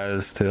want you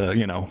guys to,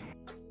 you know,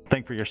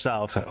 think for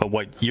yourselves of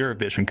what your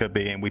vision could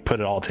be, and we put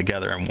it all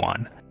together in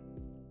one.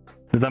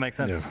 Does that make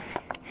sense? Yeah.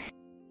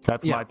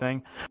 That's my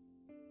thing.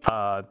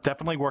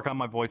 Definitely work on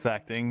my voice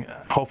acting.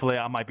 Hopefully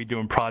I might be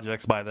doing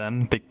projects by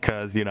then,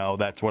 because, you know,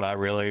 that's what I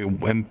really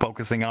am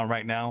focusing on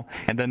right now.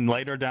 And then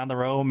later down the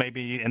road,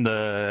 maybe in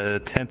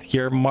the 10th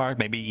year mark,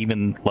 maybe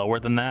even lower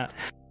than that,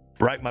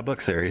 write my book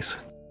series.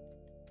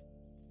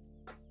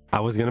 I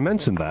was going to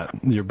mention that.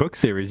 Your book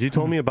series. You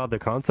told me about the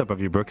concept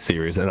of your book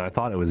series, and I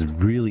thought it was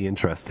really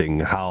interesting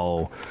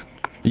how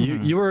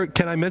you were...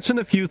 Can I mention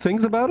a few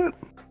things about it?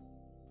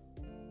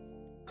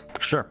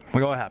 Sure.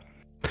 We'll go ahead.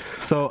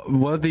 So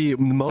one of the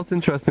most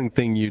interesting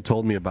thing you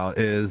told me about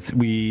is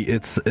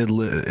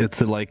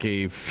it's like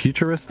a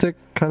futuristic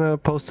kind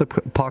of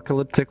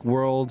post-apocalyptic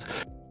world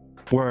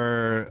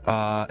where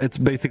it's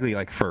basically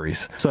like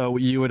furries. So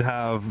you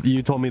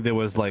told me there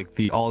was like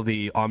all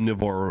the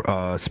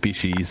omnivore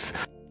species,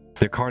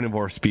 the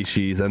carnivore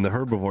species, and the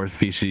herbivore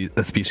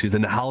species,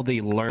 and how they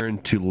learn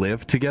to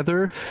live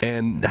together,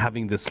 and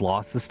having this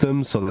law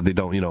system so that they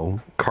don't, you know,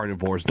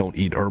 carnivores don't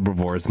eat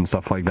herbivores and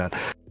stuff like that.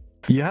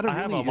 You had a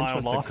really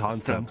interesting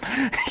concept.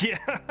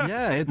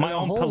 Yeah, it's my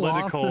own whole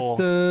political law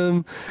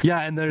system.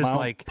 Yeah, and there's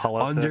like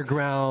politics.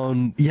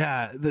 Underground.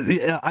 Yeah,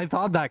 I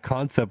thought that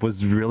concept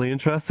was really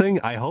interesting.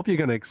 I hope you're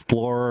gonna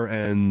explore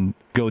and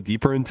go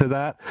deeper into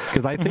that,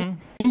 because I think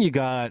you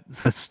got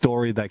a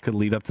story that could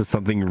lead up to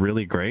something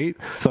really great.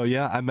 So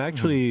yeah, I'm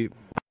actually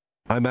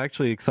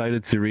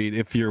excited to read.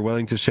 If you're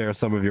willing to share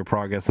some of your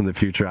progress in the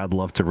future, I'd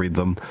love to read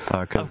them.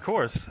 Of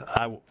course.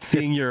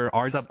 Seeing your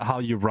art, how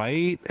you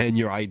write, and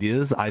your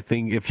ideas, I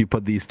think if you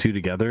put these two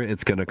together,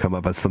 it's going to come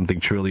up as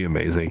something truly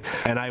amazing.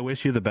 And I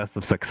wish you the best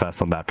of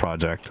success on that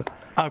project.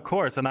 Of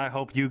course, and I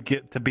hope you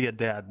get to be a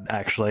dad,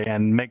 actually,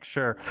 and make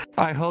sure.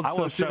 I hope I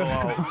will show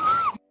up.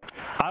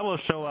 I will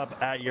show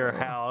up at your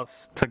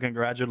house to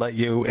congratulate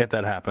you if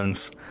that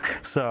happens.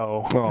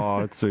 So. Oh,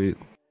 that's sweet.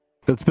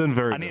 It's been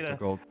very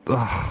difficult.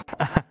 But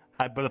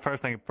the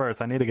first thing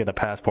first, I need to get a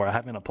passport. I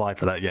haven't applied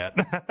for that yet.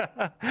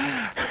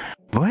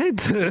 What?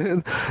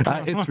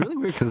 It's really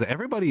weird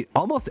because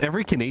almost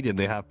every Canadian,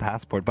 they have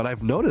passport, but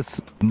I've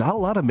noticed not a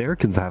lot of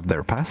Americans have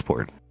their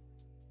passport.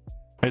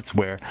 It's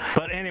weird.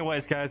 But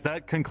anyways, guys,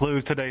 that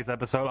concludes today's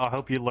episode. I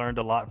hope you learned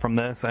a lot from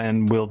this,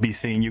 and we'll be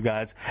seeing you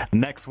guys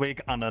next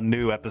week on a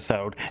new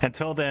episode.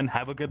 Until then,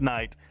 have a good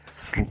night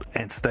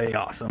and stay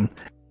awesome.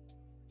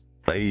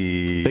 Bye.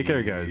 Take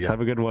care, guys.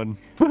 Have a good one.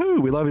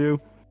 Woohoo! We love you.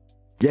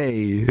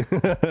 Yay!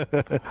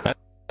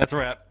 That's a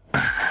wrap.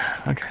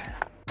 Okay.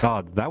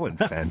 God, that went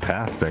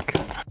fantastic.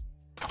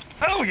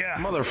 Oh yeah,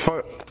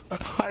 motherfucker!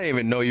 I didn't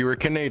even know you were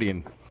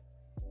Canadian.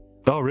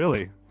 Oh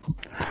really?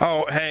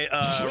 Oh hey,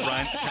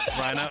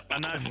 Ryan,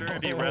 I'm not sure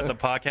if you read the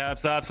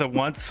podcast app. So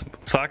once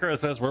Sakura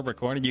says we're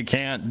recording, you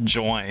can't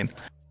join.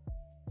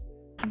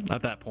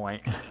 At that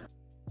point.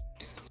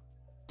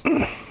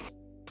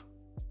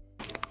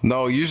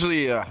 No,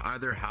 usually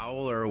either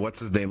Howl or what's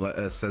his name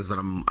says that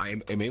I'm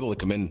able to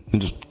come in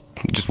and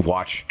just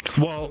watch.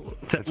 Well,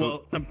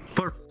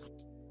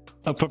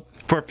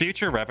 for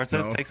future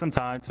references, take some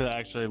time to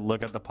actually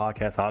look at the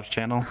podcast ops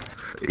channel.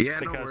 Yeah,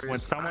 because no worries. when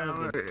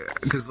someone,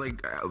 because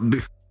like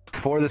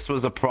before this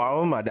was a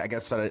problem, I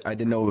guess I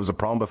didn't know it was a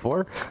problem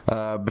before.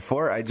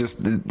 Before I just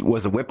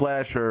was a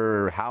Whiplash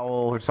or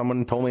Howl or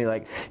someone told me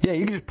like, yeah,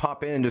 you can just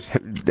pop in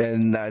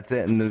and that's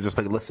it, and they're just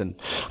like, listen.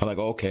 I'm like,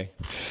 oh, okay.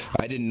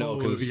 I didn't know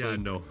because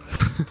no.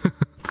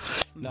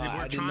 No, we're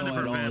I trying didn't to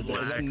know prevent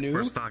lag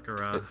for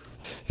Sakura.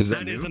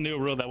 That is a new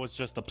rule that was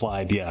just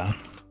applied. Yeah.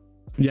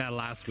 Yeah,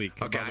 last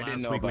week. Okay, I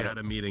didn't know we about had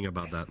a meeting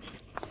about that.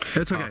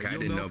 It's okay. I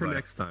You'll didn't know know for about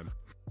next time.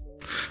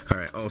 All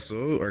right.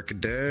 Also,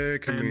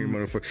 ArcaDad, come here,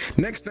 motherfucker.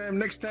 Next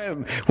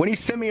time, when you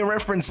send me a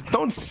reference,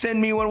 don't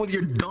send me one with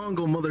your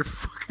dongle,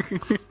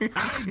 motherfucker.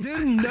 I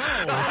didn't know.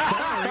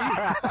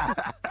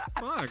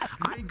 Sorry. Fuck.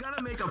 I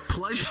gotta make a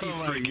plushie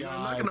for you.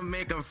 I'm not gonna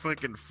make a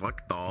fucking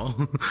fuck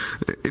doll.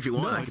 If you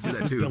want, I can do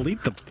that too.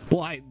 Delete the.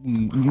 Well,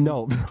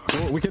 no.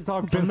 Well, we can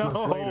talk business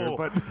later,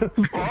 but.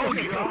 Oh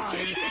god.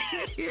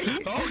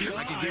 Oh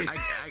god.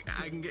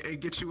 I can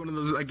get you one of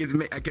those. I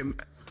can.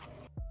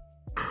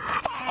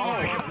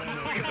 Oh.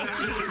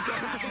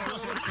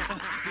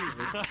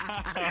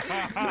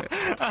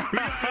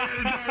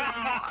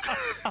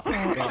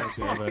 God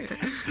damn it.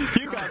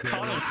 You got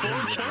caught in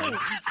 4K.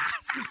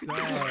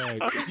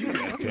 You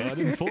got caught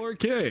in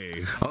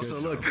 4K. Also,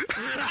 look,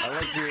 I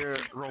like your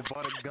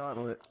robotic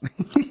gauntlet.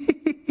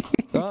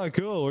 Oh,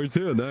 cool. We're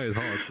too nice.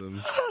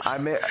 Awesome. I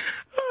mean,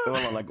 hold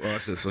on, like,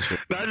 watch this.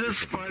 That's just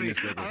funny.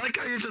 I like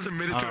how you just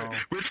admitted to it.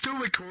 We're still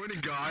recording,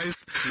 guys.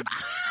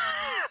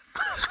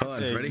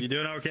 Hold on, ready? You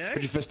doing okay?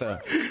 Put your fist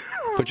out.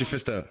 Put your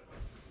fist out.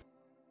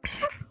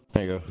 There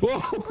There you go.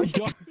 Oh my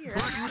god!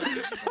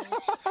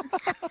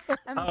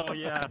 Oh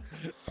yeah.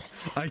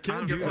 I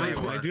can't do that.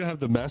 I do have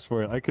the mesh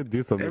for it. I could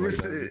do something like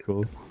that. That'd be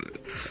cool.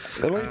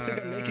 I always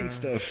think I'm making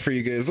stuff for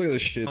you guys. Look at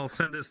this shit. I'll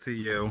send this to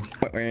you.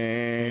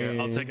 Here,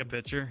 I'll take a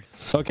picture.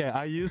 Okay,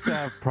 I used to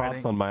have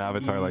props on my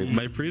avatar. Like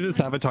my previous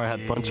avatar had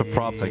a bunch of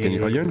props I can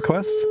use. Are you in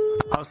Quest?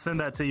 I'll send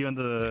that to you in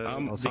the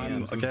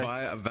DMs, okay?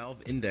 Via a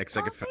Valve Index.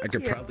 I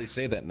could proudly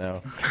say that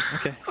now.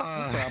 Okay,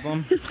 no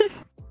problem.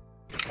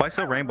 Why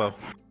so rainbow?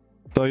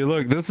 So you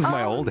look, this is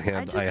my old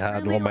hand I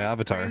had on my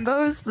avatar.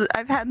 Rainbows.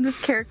 I've had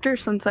this character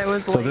since I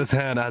was like. So this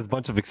hand has a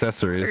bunch of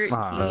accessories.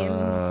 13,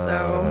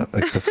 so.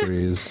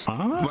 Accessories.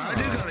 Well, I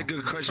do got a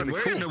good question.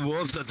 Where in the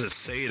world does it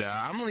say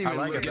that? I'm not even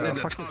looking at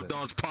the Top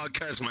Dogs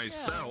podcast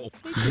myself.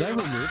 Did I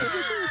remove it?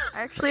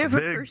 I actually have a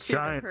Big first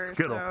giant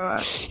skittle.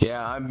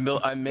 Yeah, I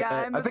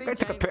think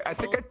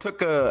I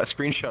took a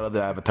screenshot of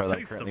the avatar that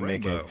I'm currently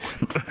making.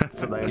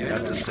 So you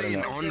have to say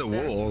it on the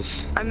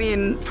walls. I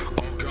mean.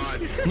 Oh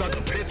god, not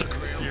the pentagram.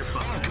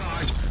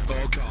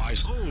 Oh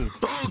guys.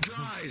 Oh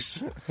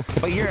guys.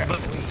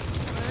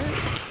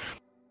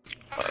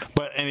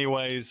 But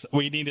anyways,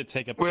 we need to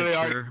take a picture. Really,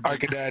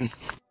 ArcaDad.